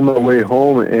was on my way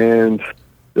home, and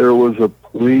there was a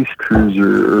police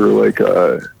cruiser, or like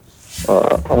a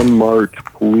unmarked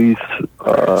police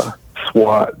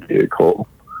SWAT vehicle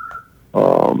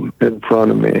in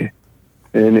front of me,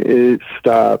 and it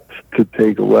stopped to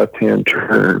take a left-hand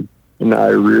turn, and I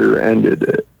rear-ended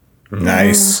it.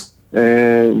 Nice.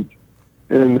 And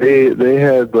they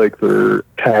had like their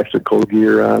tactical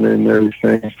gear on and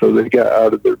everything, so they got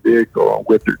out of their vehicle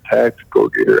with their tactical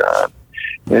gear on.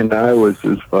 And I was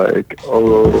just like,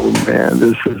 oh man,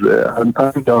 this is it.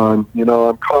 I'm done. You know,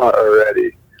 I'm caught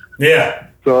already. Yeah.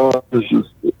 So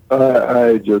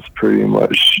I just pretty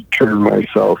much turned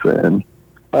myself in.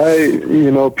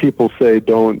 People say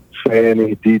don't say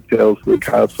any details to the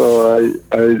cops. So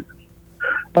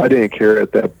I didn't care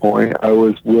at that point. I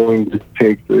was willing to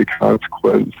take the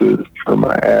consequences for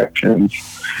my actions.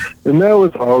 And that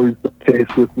was always the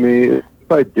case with me. If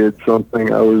I did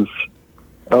something, I was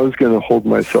going to hold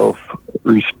myself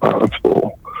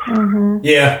responsible. Mm-hmm.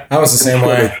 Yeah, I was the same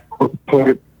way.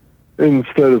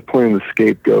 Instead of playing the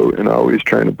scapegoat and always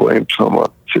trying to blame some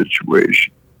other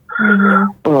situation.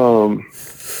 Mm-hmm.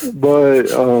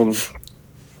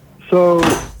 So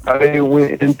I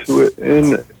went into it,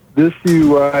 and this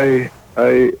DUI,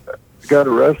 I got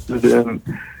arrested, and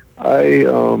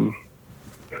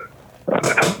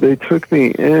they took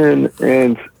me in,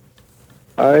 and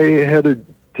I had a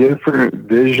different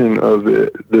vision of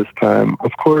it this time.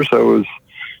 Of course, I was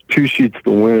 2 sheets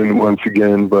to win once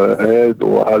again, but I had a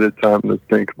lot of time to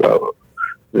think about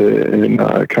it and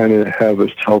kind of have a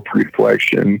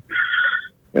self-reflection.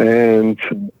 And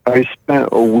I spent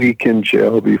a week in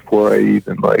jail before I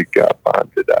even got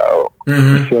bonded out.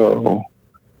 Mm-hmm. So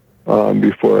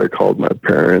before I called my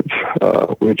parents,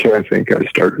 which I think I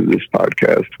started this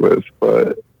podcast with,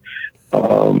 but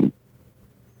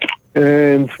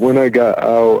and when I got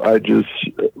out, I just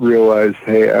realized,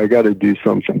 hey, I got to do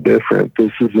something different.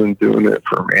 This isn't doing it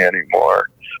for me anymore.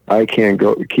 I can't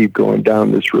keep going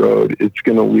down this road. It's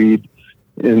going to lead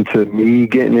into me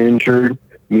getting injured,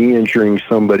 me injuring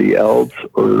somebody else,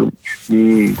 or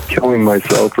me killing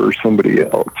myself or somebody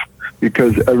else,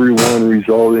 because everyone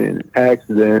resulted in an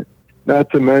accident. Not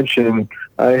to mention,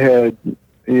 I had,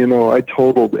 I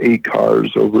totaled 8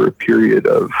 cars over a period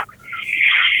of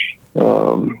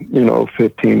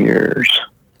 15 years.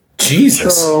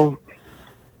 Jesus. So,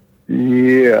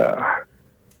 yeah.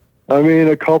 I mean,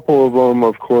 a couple of them,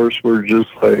 of course, were just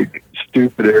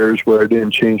stupid errors where I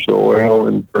didn't change the oil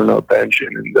and burn up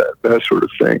engine and that sort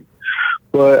of thing.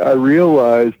 But I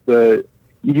realized that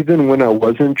even when I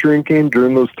wasn't drinking,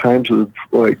 during those times of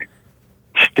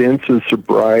stints of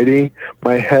sobriety,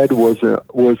 my head was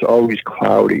always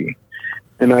cloudy,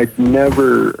 and I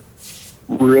never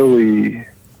really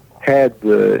had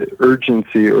the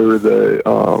urgency or the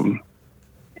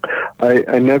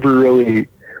I never really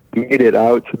made it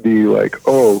out to be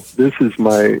oh, this is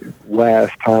my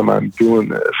last time I'm doing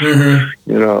this.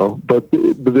 Mm-hmm. But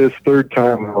this third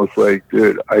time I was like,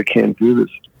 dude, I can't do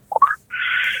this anymore.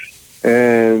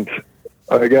 And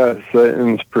I got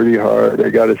sentenced pretty hard. I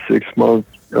got a 6-month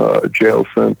jail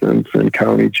sentence in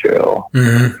county jail.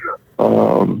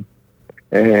 Mm-hmm.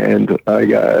 And I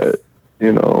got,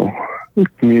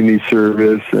 community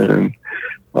service, and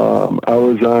I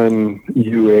was on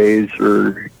UAs,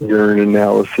 or urine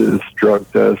analysis, drug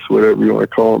tests, whatever you want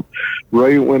to call them,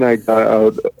 right when I got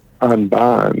out on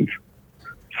bond.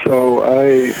 So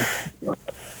I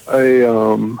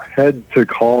had to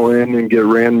call in and get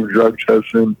random drug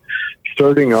tests, and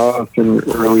starting off in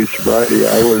early sobriety,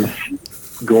 I was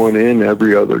going in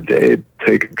every other day to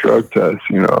take a drug test,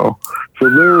 So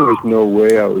there was no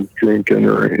way I was drinking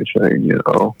or anything,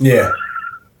 Yeah.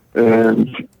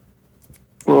 And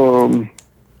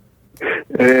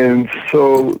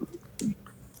so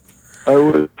I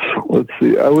was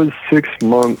 6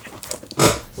 months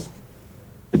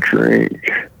to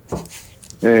drink,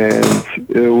 and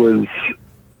it was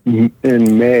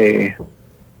in May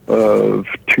of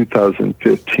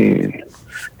 2015,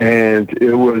 and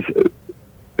it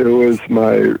was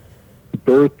my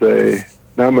birthday,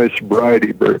 not my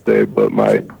sobriety birthday, but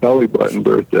my belly button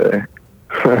birthday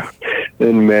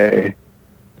in May.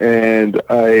 And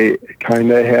I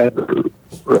kind of had a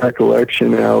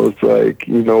recollection, and I was like,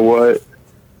 you know what?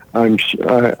 I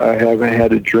haven't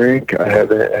had a drink. I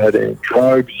haven't had any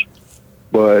drugs,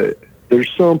 but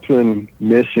there's something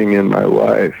missing in my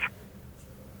life,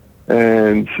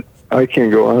 and I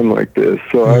can't go on like this.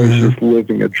 So I was just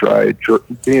living being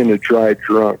a dry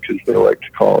drunk, as they like to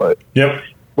call it. Yep.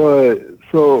 but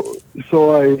so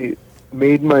I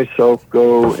made myself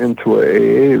go into a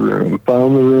AA room,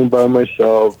 found the room by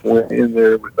myself, went in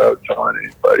there without telling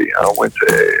anybody. I went to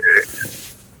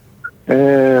AA.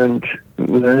 And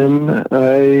then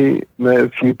I met a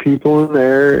few people in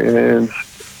there, and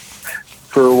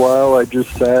for a while I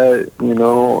just sat,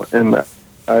 and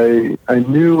I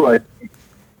knew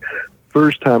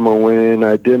first time I went in,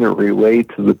 I didn't relate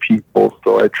to the people,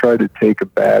 so I tried to take a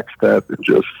back step and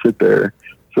just sit there.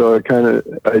 So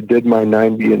I did my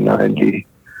 90 and 90.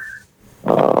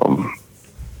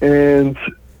 And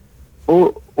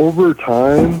over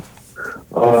time,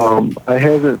 I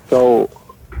haven't felt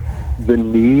the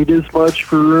need as much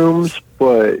for rooms,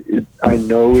 but I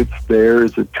know it's there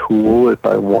as a tool if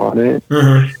I want it.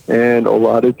 Mm-hmm. And a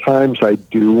lot of times I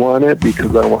do want it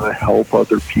because I want to help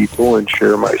other people and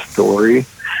share my story.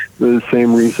 The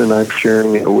same reason I'm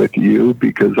sharing it with you,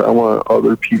 because I want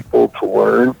other people to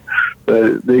learn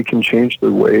that they can change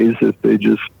their ways if they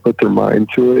just put their mind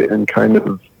to it and kind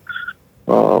of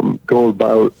go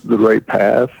about the right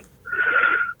path.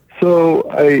 So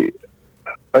I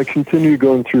continued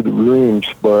going through the rooms,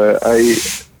 but I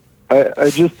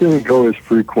just didn't go as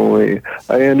frequently.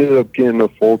 I ended up getting a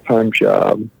full-time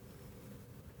job,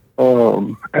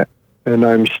 and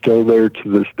I'm still there to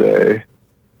this day.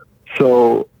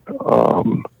 So,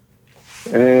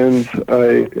 and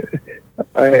I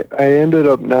ended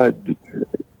up not.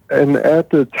 And at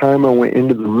the time I went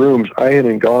into the rooms, I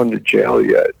hadn't gone to jail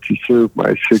yet to serve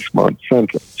my 6-month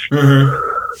sentence.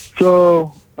 Mm-hmm.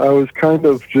 So I was kind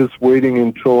of just waiting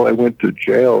until I went to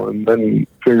jail and then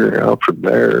figuring out from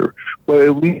there. But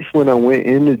at least when I went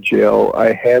into jail,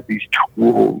 I had these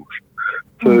tools.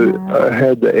 So I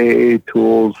had the AA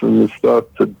tools and the stuff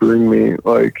to bring me,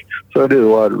 so I did a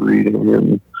lot of reading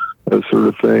and that sort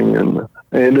of thing. And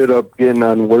I ended up getting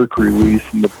on work release,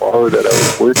 and the bar that I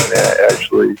was working at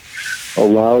actually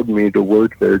allowed me to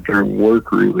work there during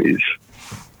work release,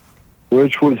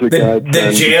 which was a godsend.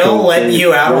 The jail let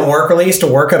you out on work release to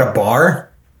work at a bar?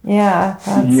 Yeah.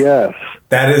 Yes.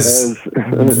 That is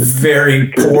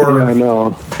very poor. I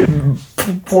know.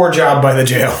 Poor job by the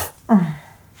jail.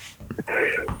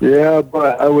 Yeah,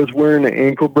 but I was wearing an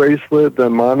ankle bracelet that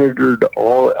monitored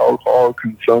all alcohol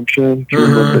consumption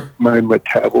through my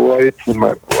metabolites and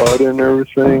my blood and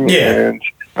everything. Yeah.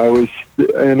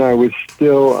 And I was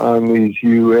still on these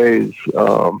UAs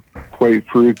quite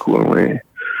frequently.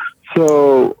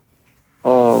 So,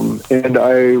 and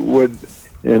I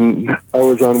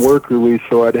was on work release,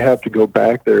 so I'd have to go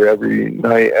back there every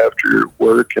night after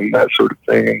work and that sort of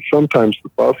thing. And sometimes the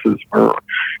buses weren't,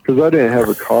 because I didn't have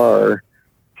a car,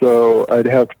 so I'd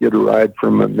have to get a ride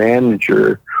from a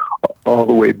manager all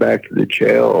the way back to the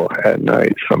jail at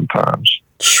night sometimes.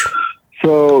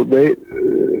 So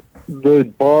the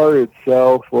bar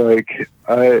itself,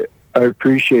 I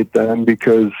appreciate them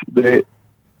because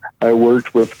I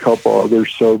worked with a couple other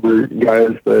sober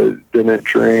guys that didn't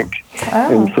drink,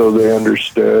 and so they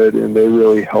understood and they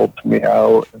really helped me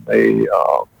out.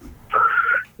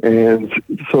 And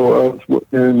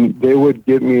and they would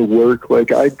get me work.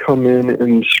 I'd come in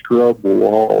and scrub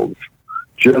walls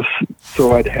just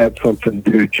so I'd have something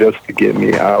to do just to get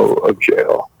me out of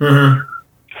jail. Mm-hmm.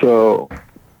 So,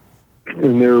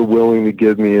 and they were willing to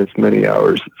give me as many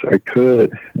hours as I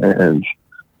could, and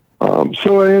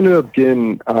so I ended up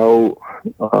getting out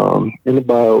in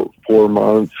about 4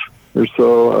 months or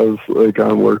so. I was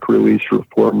on work release for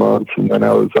 4 months, and then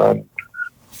I was on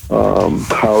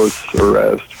house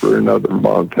arrest for another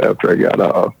month after I got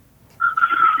out.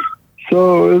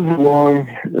 So it was a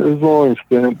long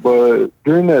stint, but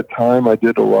during that time I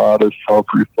did a lot of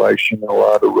self-reflection, a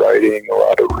lot of writing, a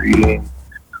lot of reading,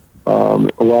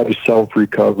 a lot of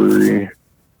self-recovery,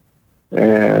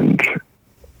 and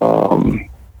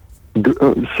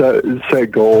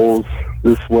set goals.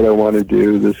 This is what I want to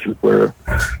do. This is where.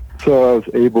 So I was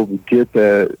able to get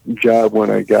that job when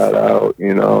I got out,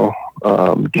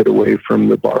 get away from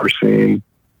the bar scene.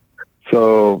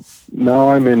 So now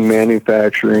I'm in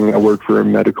manufacturing. I work for a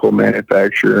medical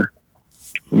manufacturer,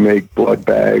 make blood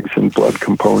bags and blood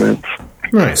components.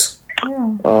 Nice.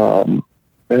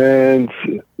 And,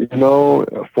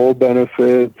 full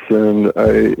benefits, and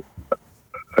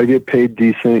I get paid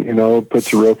decent,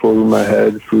 puts a roof over my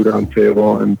head, food on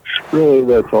table, and really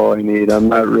that's all I need. I'm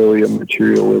not really a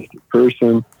materialistic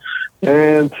person,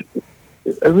 and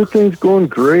everything's going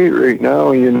great right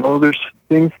now. There's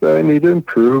things that I need to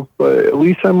improve, but at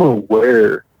least I'm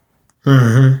aware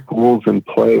rules in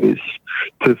place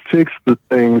to fix the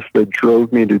things that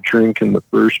drove me to drink in the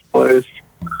first place.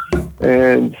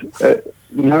 And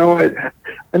now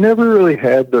I never really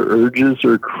had the urges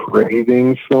or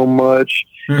cravings so much.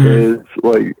 It's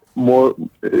like more.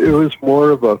 It was more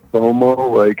of a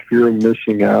FOMO, like fear of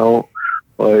missing out,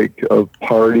 like of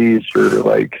parties or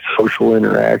like social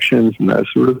interactions and that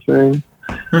sort of thing.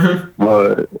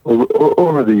 But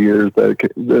over the years, that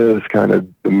has kind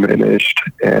of diminished,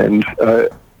 and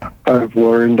I've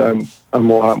learned I'm a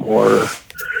lot more.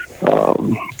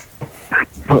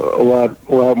 A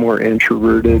lot more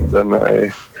introverted than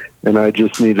I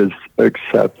just need to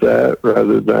accept that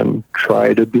rather than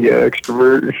try to be an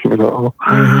extrovert, you know.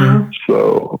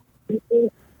 So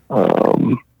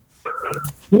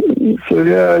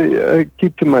yeah, I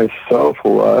keep to myself a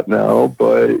lot now,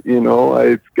 but you know,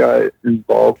 I've got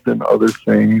involved in other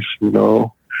things, you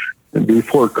know. And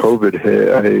before COVID hit,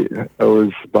 I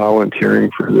was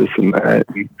volunteering for this and that.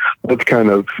 And that's kind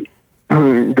of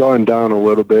gone down a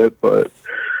little bit, but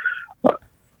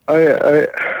I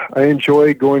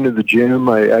enjoy going to the gym.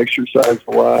 I exercise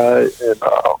a lot, and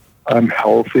I'm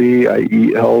healthy. I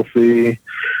eat healthy,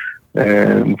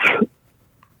 and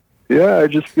yeah, I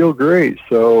just feel great.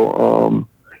 So,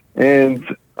 and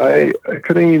I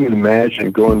couldn't even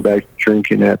imagine going back to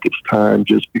drinking at this time,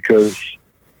 just because,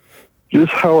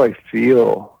 just how I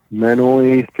feel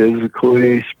mentally,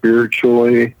 physically,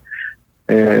 spiritually,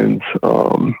 and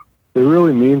it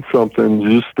really means something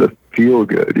just to feel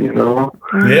good, you know?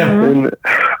 Yeah. And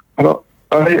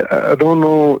I don't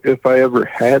know if I ever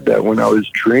had that when I was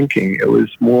drinking. It was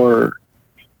more,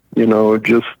 you know,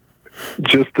 just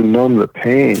to numb the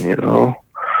pain, you know?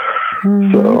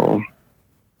 So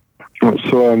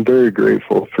I'm very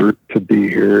grateful to be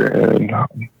here, and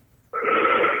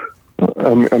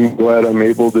I'm glad I'm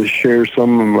able to share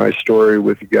some of my story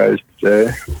with you guys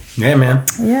today. Yeah, man.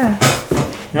 Yeah.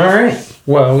 All right.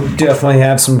 Well, definitely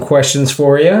have some questions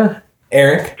for you,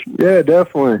 Eric. Yeah,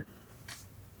 definitely.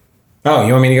 Oh,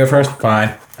 you want me to go first?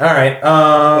 Fine. All right.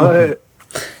 All right.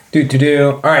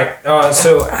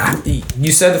 So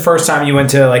you said the first time you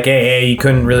went to like AA, you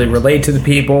couldn't really relate to the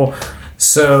people.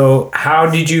 So how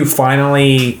did you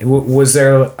finally? Was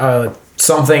there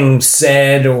something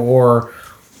said, or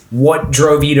what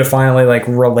drove you to finally like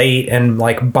relate and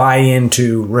like buy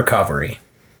into recovery?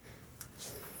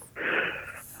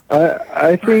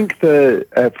 I think that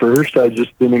at first I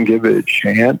just didn't give it a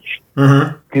chance.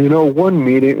 You know,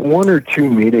 one or two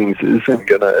meetings isn't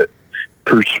going to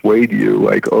persuade you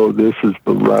like, oh, this is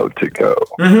the route to go.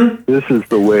 This is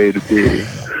the way to be.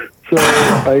 So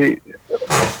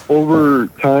over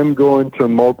time, going to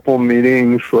multiple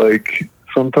meetings, like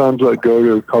sometimes I go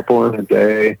to a couple in a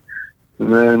day,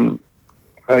 and then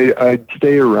I'd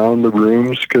stay around the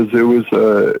rooms because it was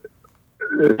an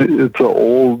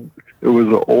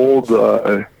old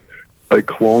like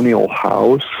colonial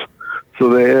house.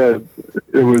 So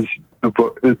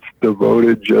it's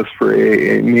devoted just for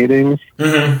AA meetings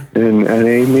and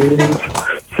NA meetings.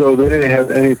 So they didn't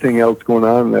have anything else going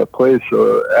on in that place.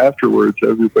 So afterwards,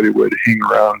 everybody would hang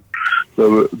around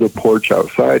the porch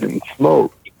outside and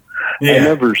smoked. Yeah. I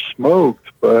never smoked,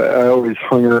 but I always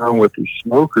hung around with the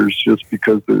smokers just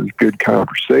because there was good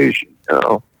conversation, you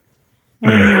know.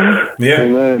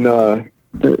 Yeah.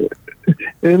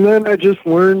 And then I just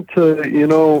learned to, you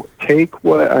know, take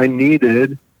what I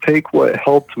needed, take what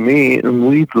helped me, and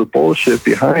leave the bullshit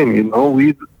behind, you know,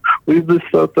 leave the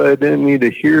stuff that I didn't need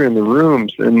to hear in the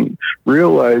rooms, and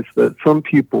realize that some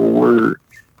people were,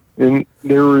 and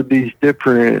there were these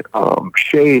different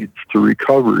shades to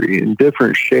recovery and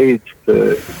different shades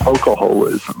to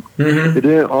alcoholism. It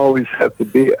didn't always have to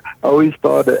be. I always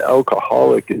thought an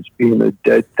alcoholic as being a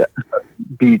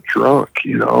deadbeat drunk,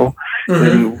 you know,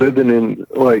 and living in,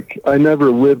 like, I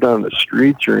never lived on the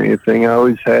streets or anything. I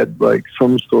always had like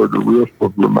some sort of roof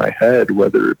over my head,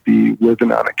 whether it be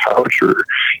living on a couch or,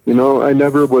 you know, I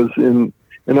never was in.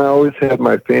 And I always had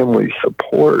my family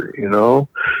support, you know?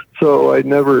 So I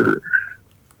never,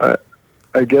 I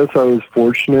guess I was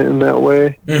fortunate in that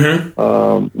way.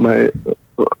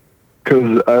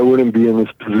 Because I wouldn't be in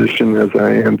this position as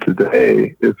I am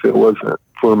today if it wasn't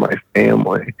for my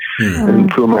family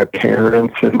and for my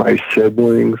parents and my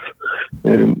siblings.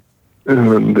 And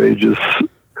they just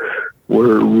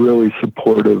were really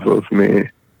supportive of me.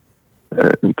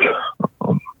 And,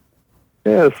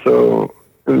 yeah, so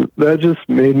that just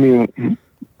made me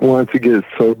want to get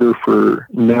sober for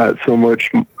not so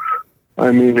much.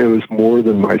 I mean, it was more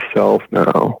than myself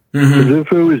now. Because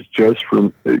if it was just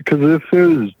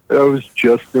I was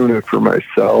just doing it for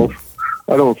myself,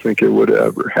 I don't think it would have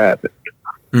ever happened.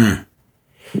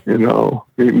 You know,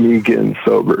 me getting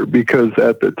sober, because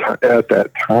at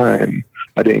that time,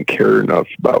 I didn't care enough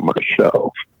about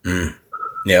myself.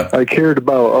 Yeah. I cared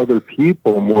about other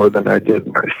people more than I did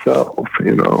myself,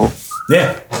 you know.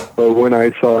 Yeah. But when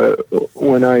I saw it,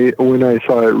 when I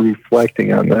saw it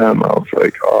reflecting on them, I was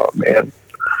like, oh man,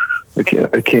 I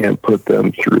can't put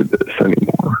them through this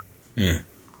anymore. Mm.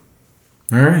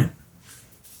 All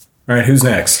right. Who's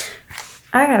next?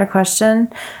 I got a question.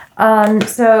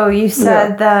 So you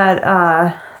said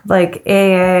that like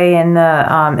AA and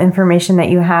the information that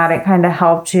you had, it kind of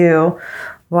helped you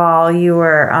while you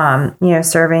were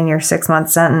serving your 6-month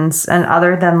sentence. And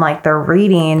other than like the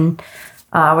reading,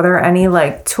 were there any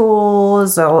like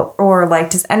tools or like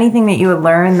just anything that you would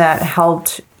learn that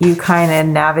helped you kind of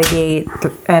navigate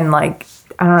and like,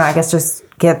 I don't know, I guess just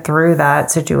get through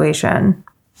that situation?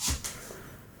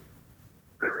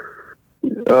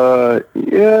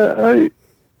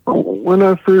 When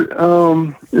I first,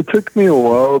 it took me a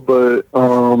while, but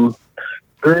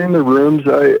during the rooms,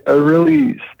 I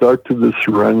really stuck to the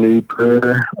Serenity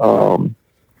Prayer.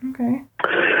 Okay.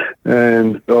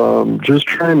 And just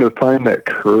trying to find that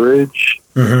courage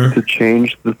to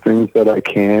change the things that I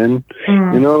can,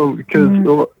 you know,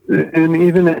 because, and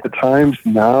even at the times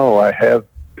now, I have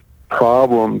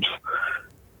problems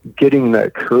getting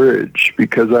that courage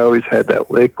because I always had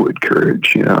that liquid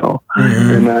courage, you know,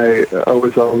 and I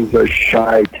was always a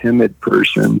shy, timid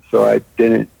person, so I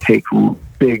didn't take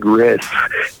big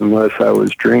risks unless I was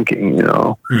drinking, you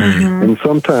know, and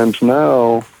sometimes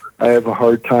now I have a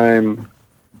hard time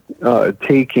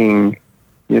taking,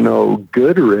 you know,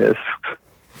 good risks,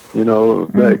 you know,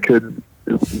 that could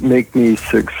make me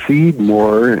succeed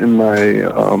more in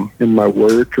my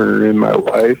work or in my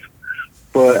life.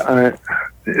 But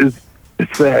it's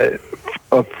that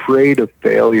afraid of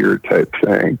failure type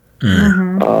thing,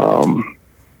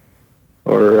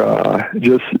 or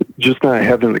just not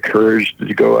having the courage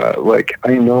to go out. Like,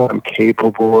 I know I'm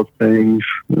capable of things,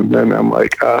 and then I'm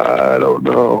like, I don't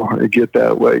know. I get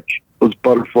that like those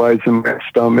butterflies in my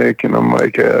stomach, and I'm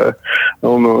like, I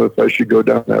don't know if I should go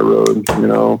down that road, you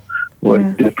know,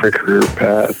 like different career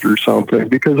path or something,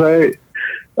 because I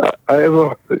have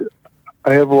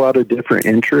a lot of different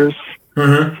interests.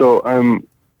 So I'm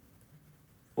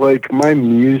like, my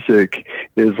music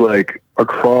is like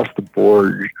across the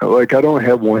board. Like, I don't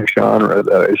have one genre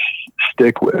that I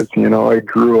stick with. You know, I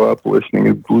grew up listening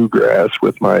to bluegrass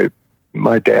with my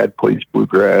dad plays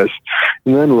bluegrass,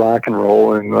 and then rock and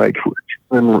roll and like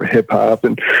and hip hop,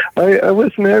 and I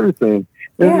listen to everything.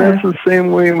 And that's the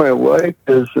same way my life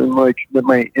is, and like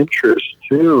my interests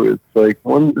too. It's like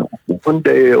one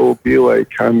day it will be like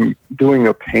I'm doing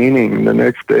a painting, the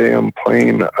next day I'm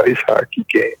playing an ice hockey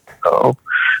game, you know?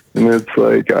 And it's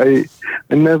like I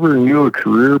never knew a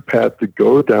career path to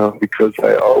go down because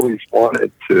I always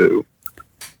wanted to.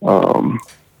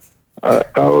 I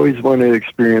always wanted to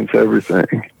experience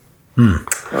everything. I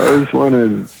always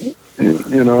wanted,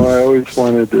 you know, I always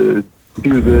wanted to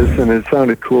do this, and it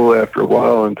sounded cool after a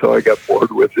while until I got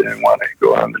bored with it and wanted to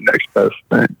go on the next best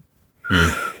thing.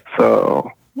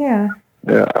 So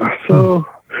so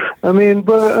I mean,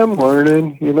 but I'm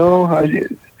learning, you know.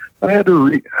 I had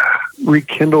to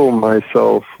rekindle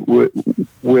myself with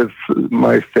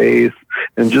my faith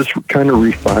and just kind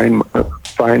of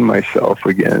find myself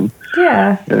again,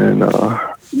 and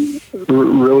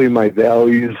really my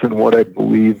values and what I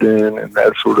believed in and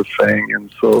that sort of thing. And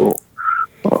so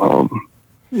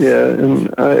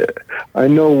and I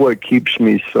know what keeps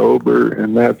me sober,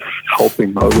 and that's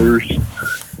helping others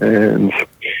and,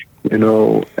 you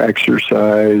know,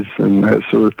 exercise and that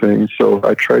sort of thing. So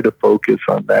I try to focus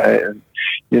on that, and,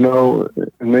 you know,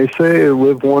 and they say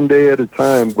live one day at a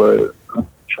time, but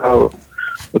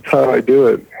that's how I do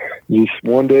it. Just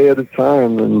one day at a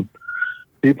time. And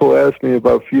people ask me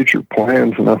about future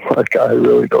plans, and I'm like, I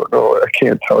really don't know. I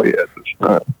can't tell you at this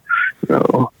time, you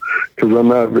know, because I'm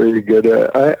not very good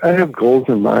at it. I have goals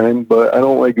in mind, but I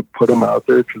don't like to put them out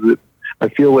there because I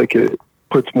feel like it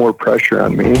puts more pressure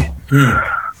on me.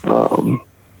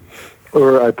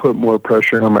 Or I put more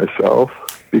pressure on myself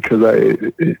because I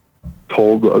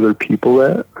told other people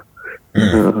that.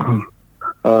 I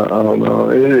don't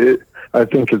know. I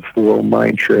think it's the little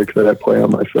mind trick that I play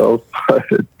on myself.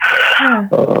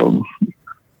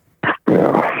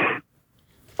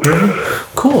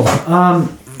 Cool.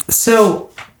 So,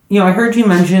 you know, I heard you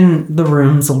mention the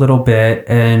rooms a little bit,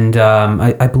 and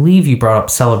I believe you brought up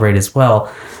Celebrate as well.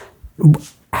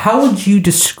 How would you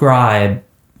describe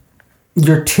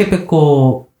your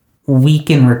typical week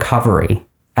in recovery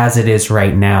as it is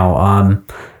right now?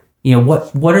 You know,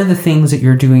 what are the things that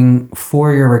you're doing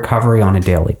for your recovery on a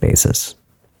daily basis?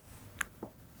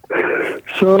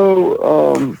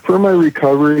 So, for my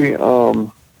recovery,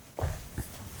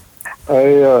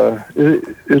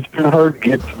 It's been hard to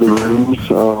get to the rooms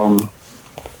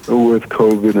with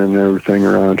COVID and everything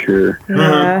around here.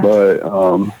 Yeah. But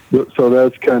so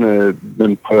that's kind of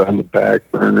been put on the back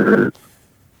burner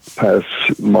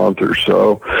past month or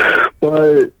so.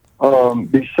 But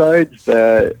besides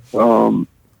that,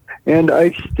 and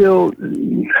I still,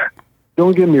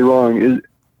 don't get me wrong,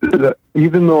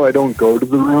 even though I don't go to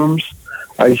the rooms,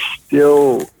 I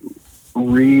still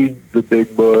read the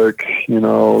big book,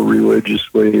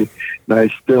 religiously, and I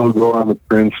still go on the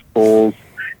principles,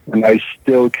 and I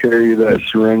still carry that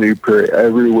serenity prayer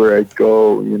everywhere I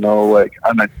go, like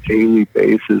on a daily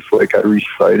basis, like I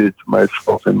recite it to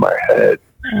myself in my head.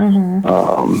 And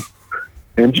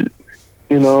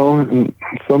and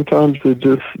sometimes it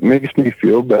just makes me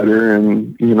feel better,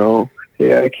 and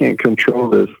hey, I can't control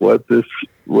this. Let this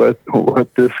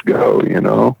go.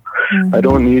 I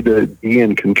don't need to be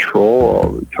in control all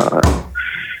the time.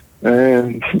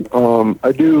 And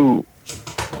I do,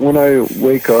 when I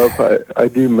wake up, I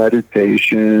do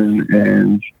meditation,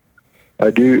 and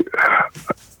I do,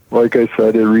 like I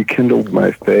said, it rekindled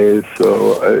my faith.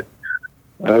 So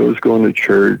I was going to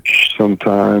church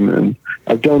sometime, and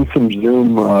I've done some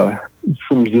Zoom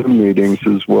meetings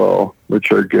as well,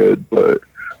 which are good, but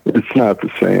it's not the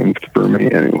same for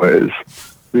me anyways.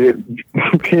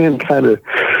 Being kind of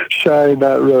shy,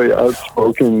 not really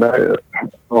outspoken, I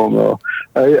don't know.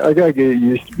 I gotta get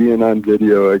used to being on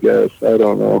video, I guess. I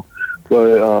don't know.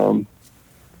 But,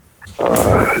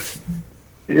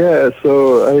 yeah,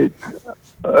 so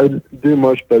I do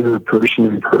much better in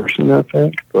person, I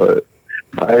think, but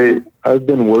I've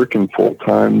been working full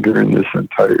time during this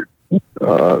entire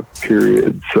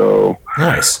period, so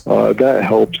Nice. that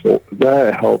helps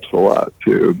a lot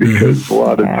too, because a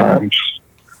lot of times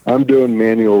I'm doing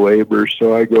manual labor,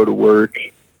 so I go to work,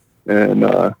 and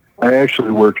I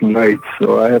actually work nights,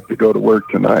 so I have to go to work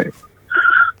tonight.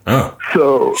 Oh,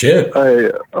 So shit.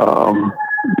 I'm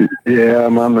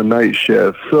on the night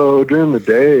shift. So during the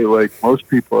day, like most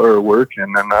people are working,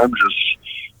 and I'm just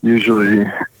usually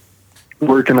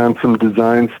working on some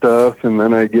design stuff, and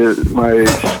then I get my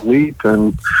sleep,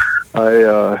 and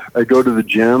I go to the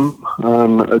gym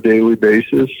on a daily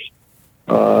basis.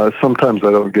 Sometimes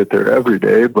I don't get there every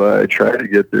day, but I try to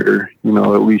get there,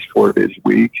 at least 4 days a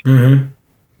week. And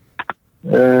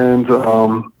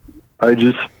I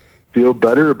just feel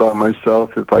better about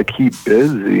myself if I keep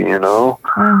busy, I'm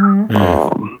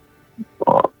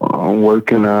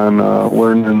working on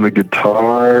learning the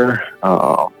guitar,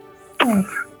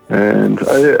 and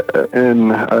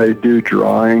I do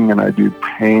drawing, and I do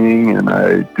painting, and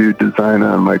I do design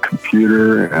on my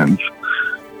computer, and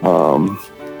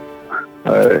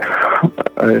I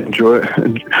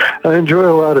enjoy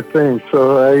a lot of things.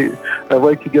 So I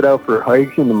like to get out for a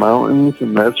hike in the mountains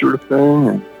and that sort of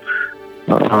thing.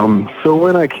 And so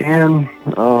when I can,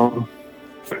 I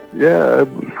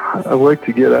like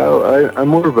to get out. I'm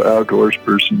more of an outdoors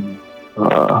person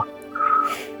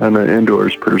than an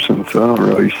indoors person, so I don't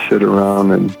really sit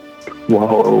around and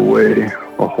wallow away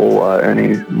a whole lot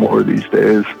anymore these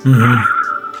days.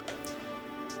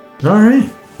 All right.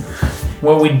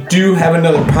 Well, we do have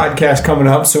another podcast coming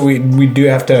up, so we do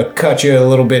have to cut you a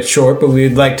little bit short, but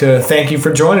we'd like to thank you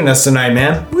for joining us tonight,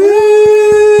 man.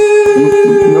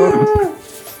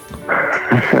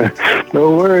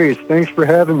 No worries. Thanks for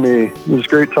having me. It was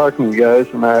great talking to you guys,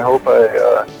 and I hope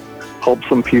I help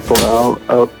some people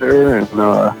out there. And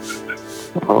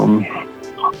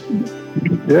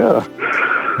yeah.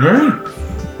 All right.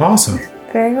 Awesome.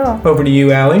 Very cool. Over to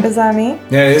you, Allie. Is that me?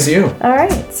 Yeah, it is you. All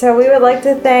right. So we would like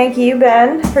to thank you,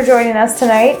 Ben, for joining us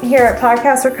tonight. Here at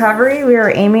Podcast Recovery, we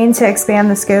are aiming to expand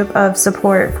the scope of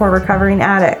support for recovering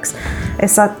addicts.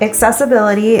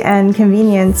 Accessibility and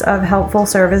convenience of helpful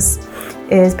service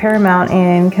is paramount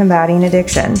in combating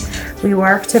addiction. We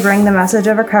work to bring the message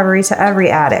of recovery to every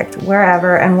addict,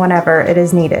 wherever and whenever it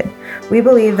is needed. We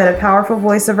believe that a powerful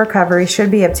voice of recovery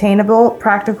should be obtainable,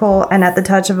 practical, and at the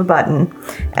touch of a button.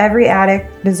 Every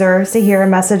addict deserves to hear a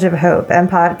message of hope, and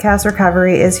Podcast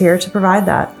Recovery is here to provide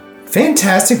that.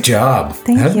 Fantastic job.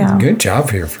 Thank you. Good job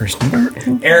here, first.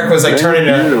 Eric was like turning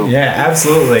to, yeah,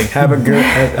 absolutely. Have a good,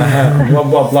 blah,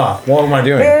 blah, blah. What am I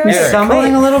doing? You're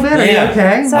Stumbling a little bit? Are you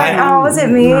okay? Sorry, was it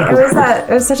me? It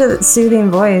was such a soothing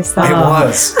voice. It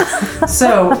was.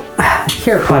 So,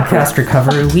 here at Podcast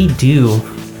Recovery, we do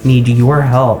need your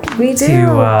help We do.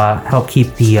 to help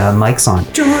keep the mics on.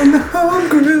 Join the home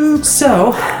group. So,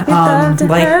 love to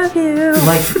have you.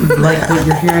 like what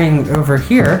you're hearing over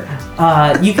here,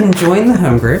 You can join the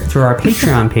home group through our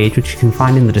Patreon page, which you can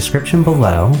find in the description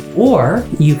below, or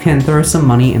you can throw some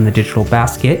money in the digital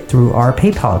basket through our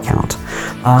PayPal account.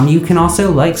 You can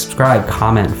also like, subscribe,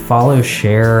 comment, follow,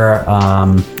 share.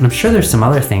 I'm sure there's some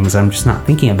other things I'm just not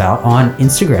thinking about on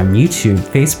Instagram, YouTube,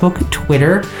 Facebook,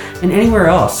 Twitter, and anywhere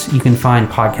else you can find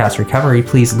Podcast Recovery.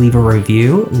 Please leave a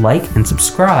review, like, and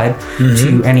subscribe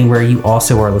to anywhere you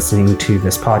also are listening to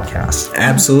this podcast.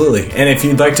 Absolutely. And if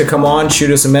you'd like to come on, shoot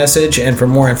us a message. And for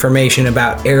more information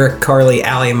about Eric, Carly,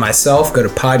 Allie, and myself, go to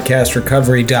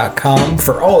podcastrecovery.com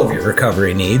for all of your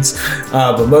recovery needs.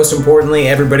 But most importantly,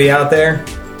 everybody out there,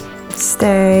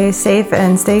 Stay safe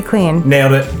and stay clean.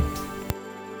 nailed it.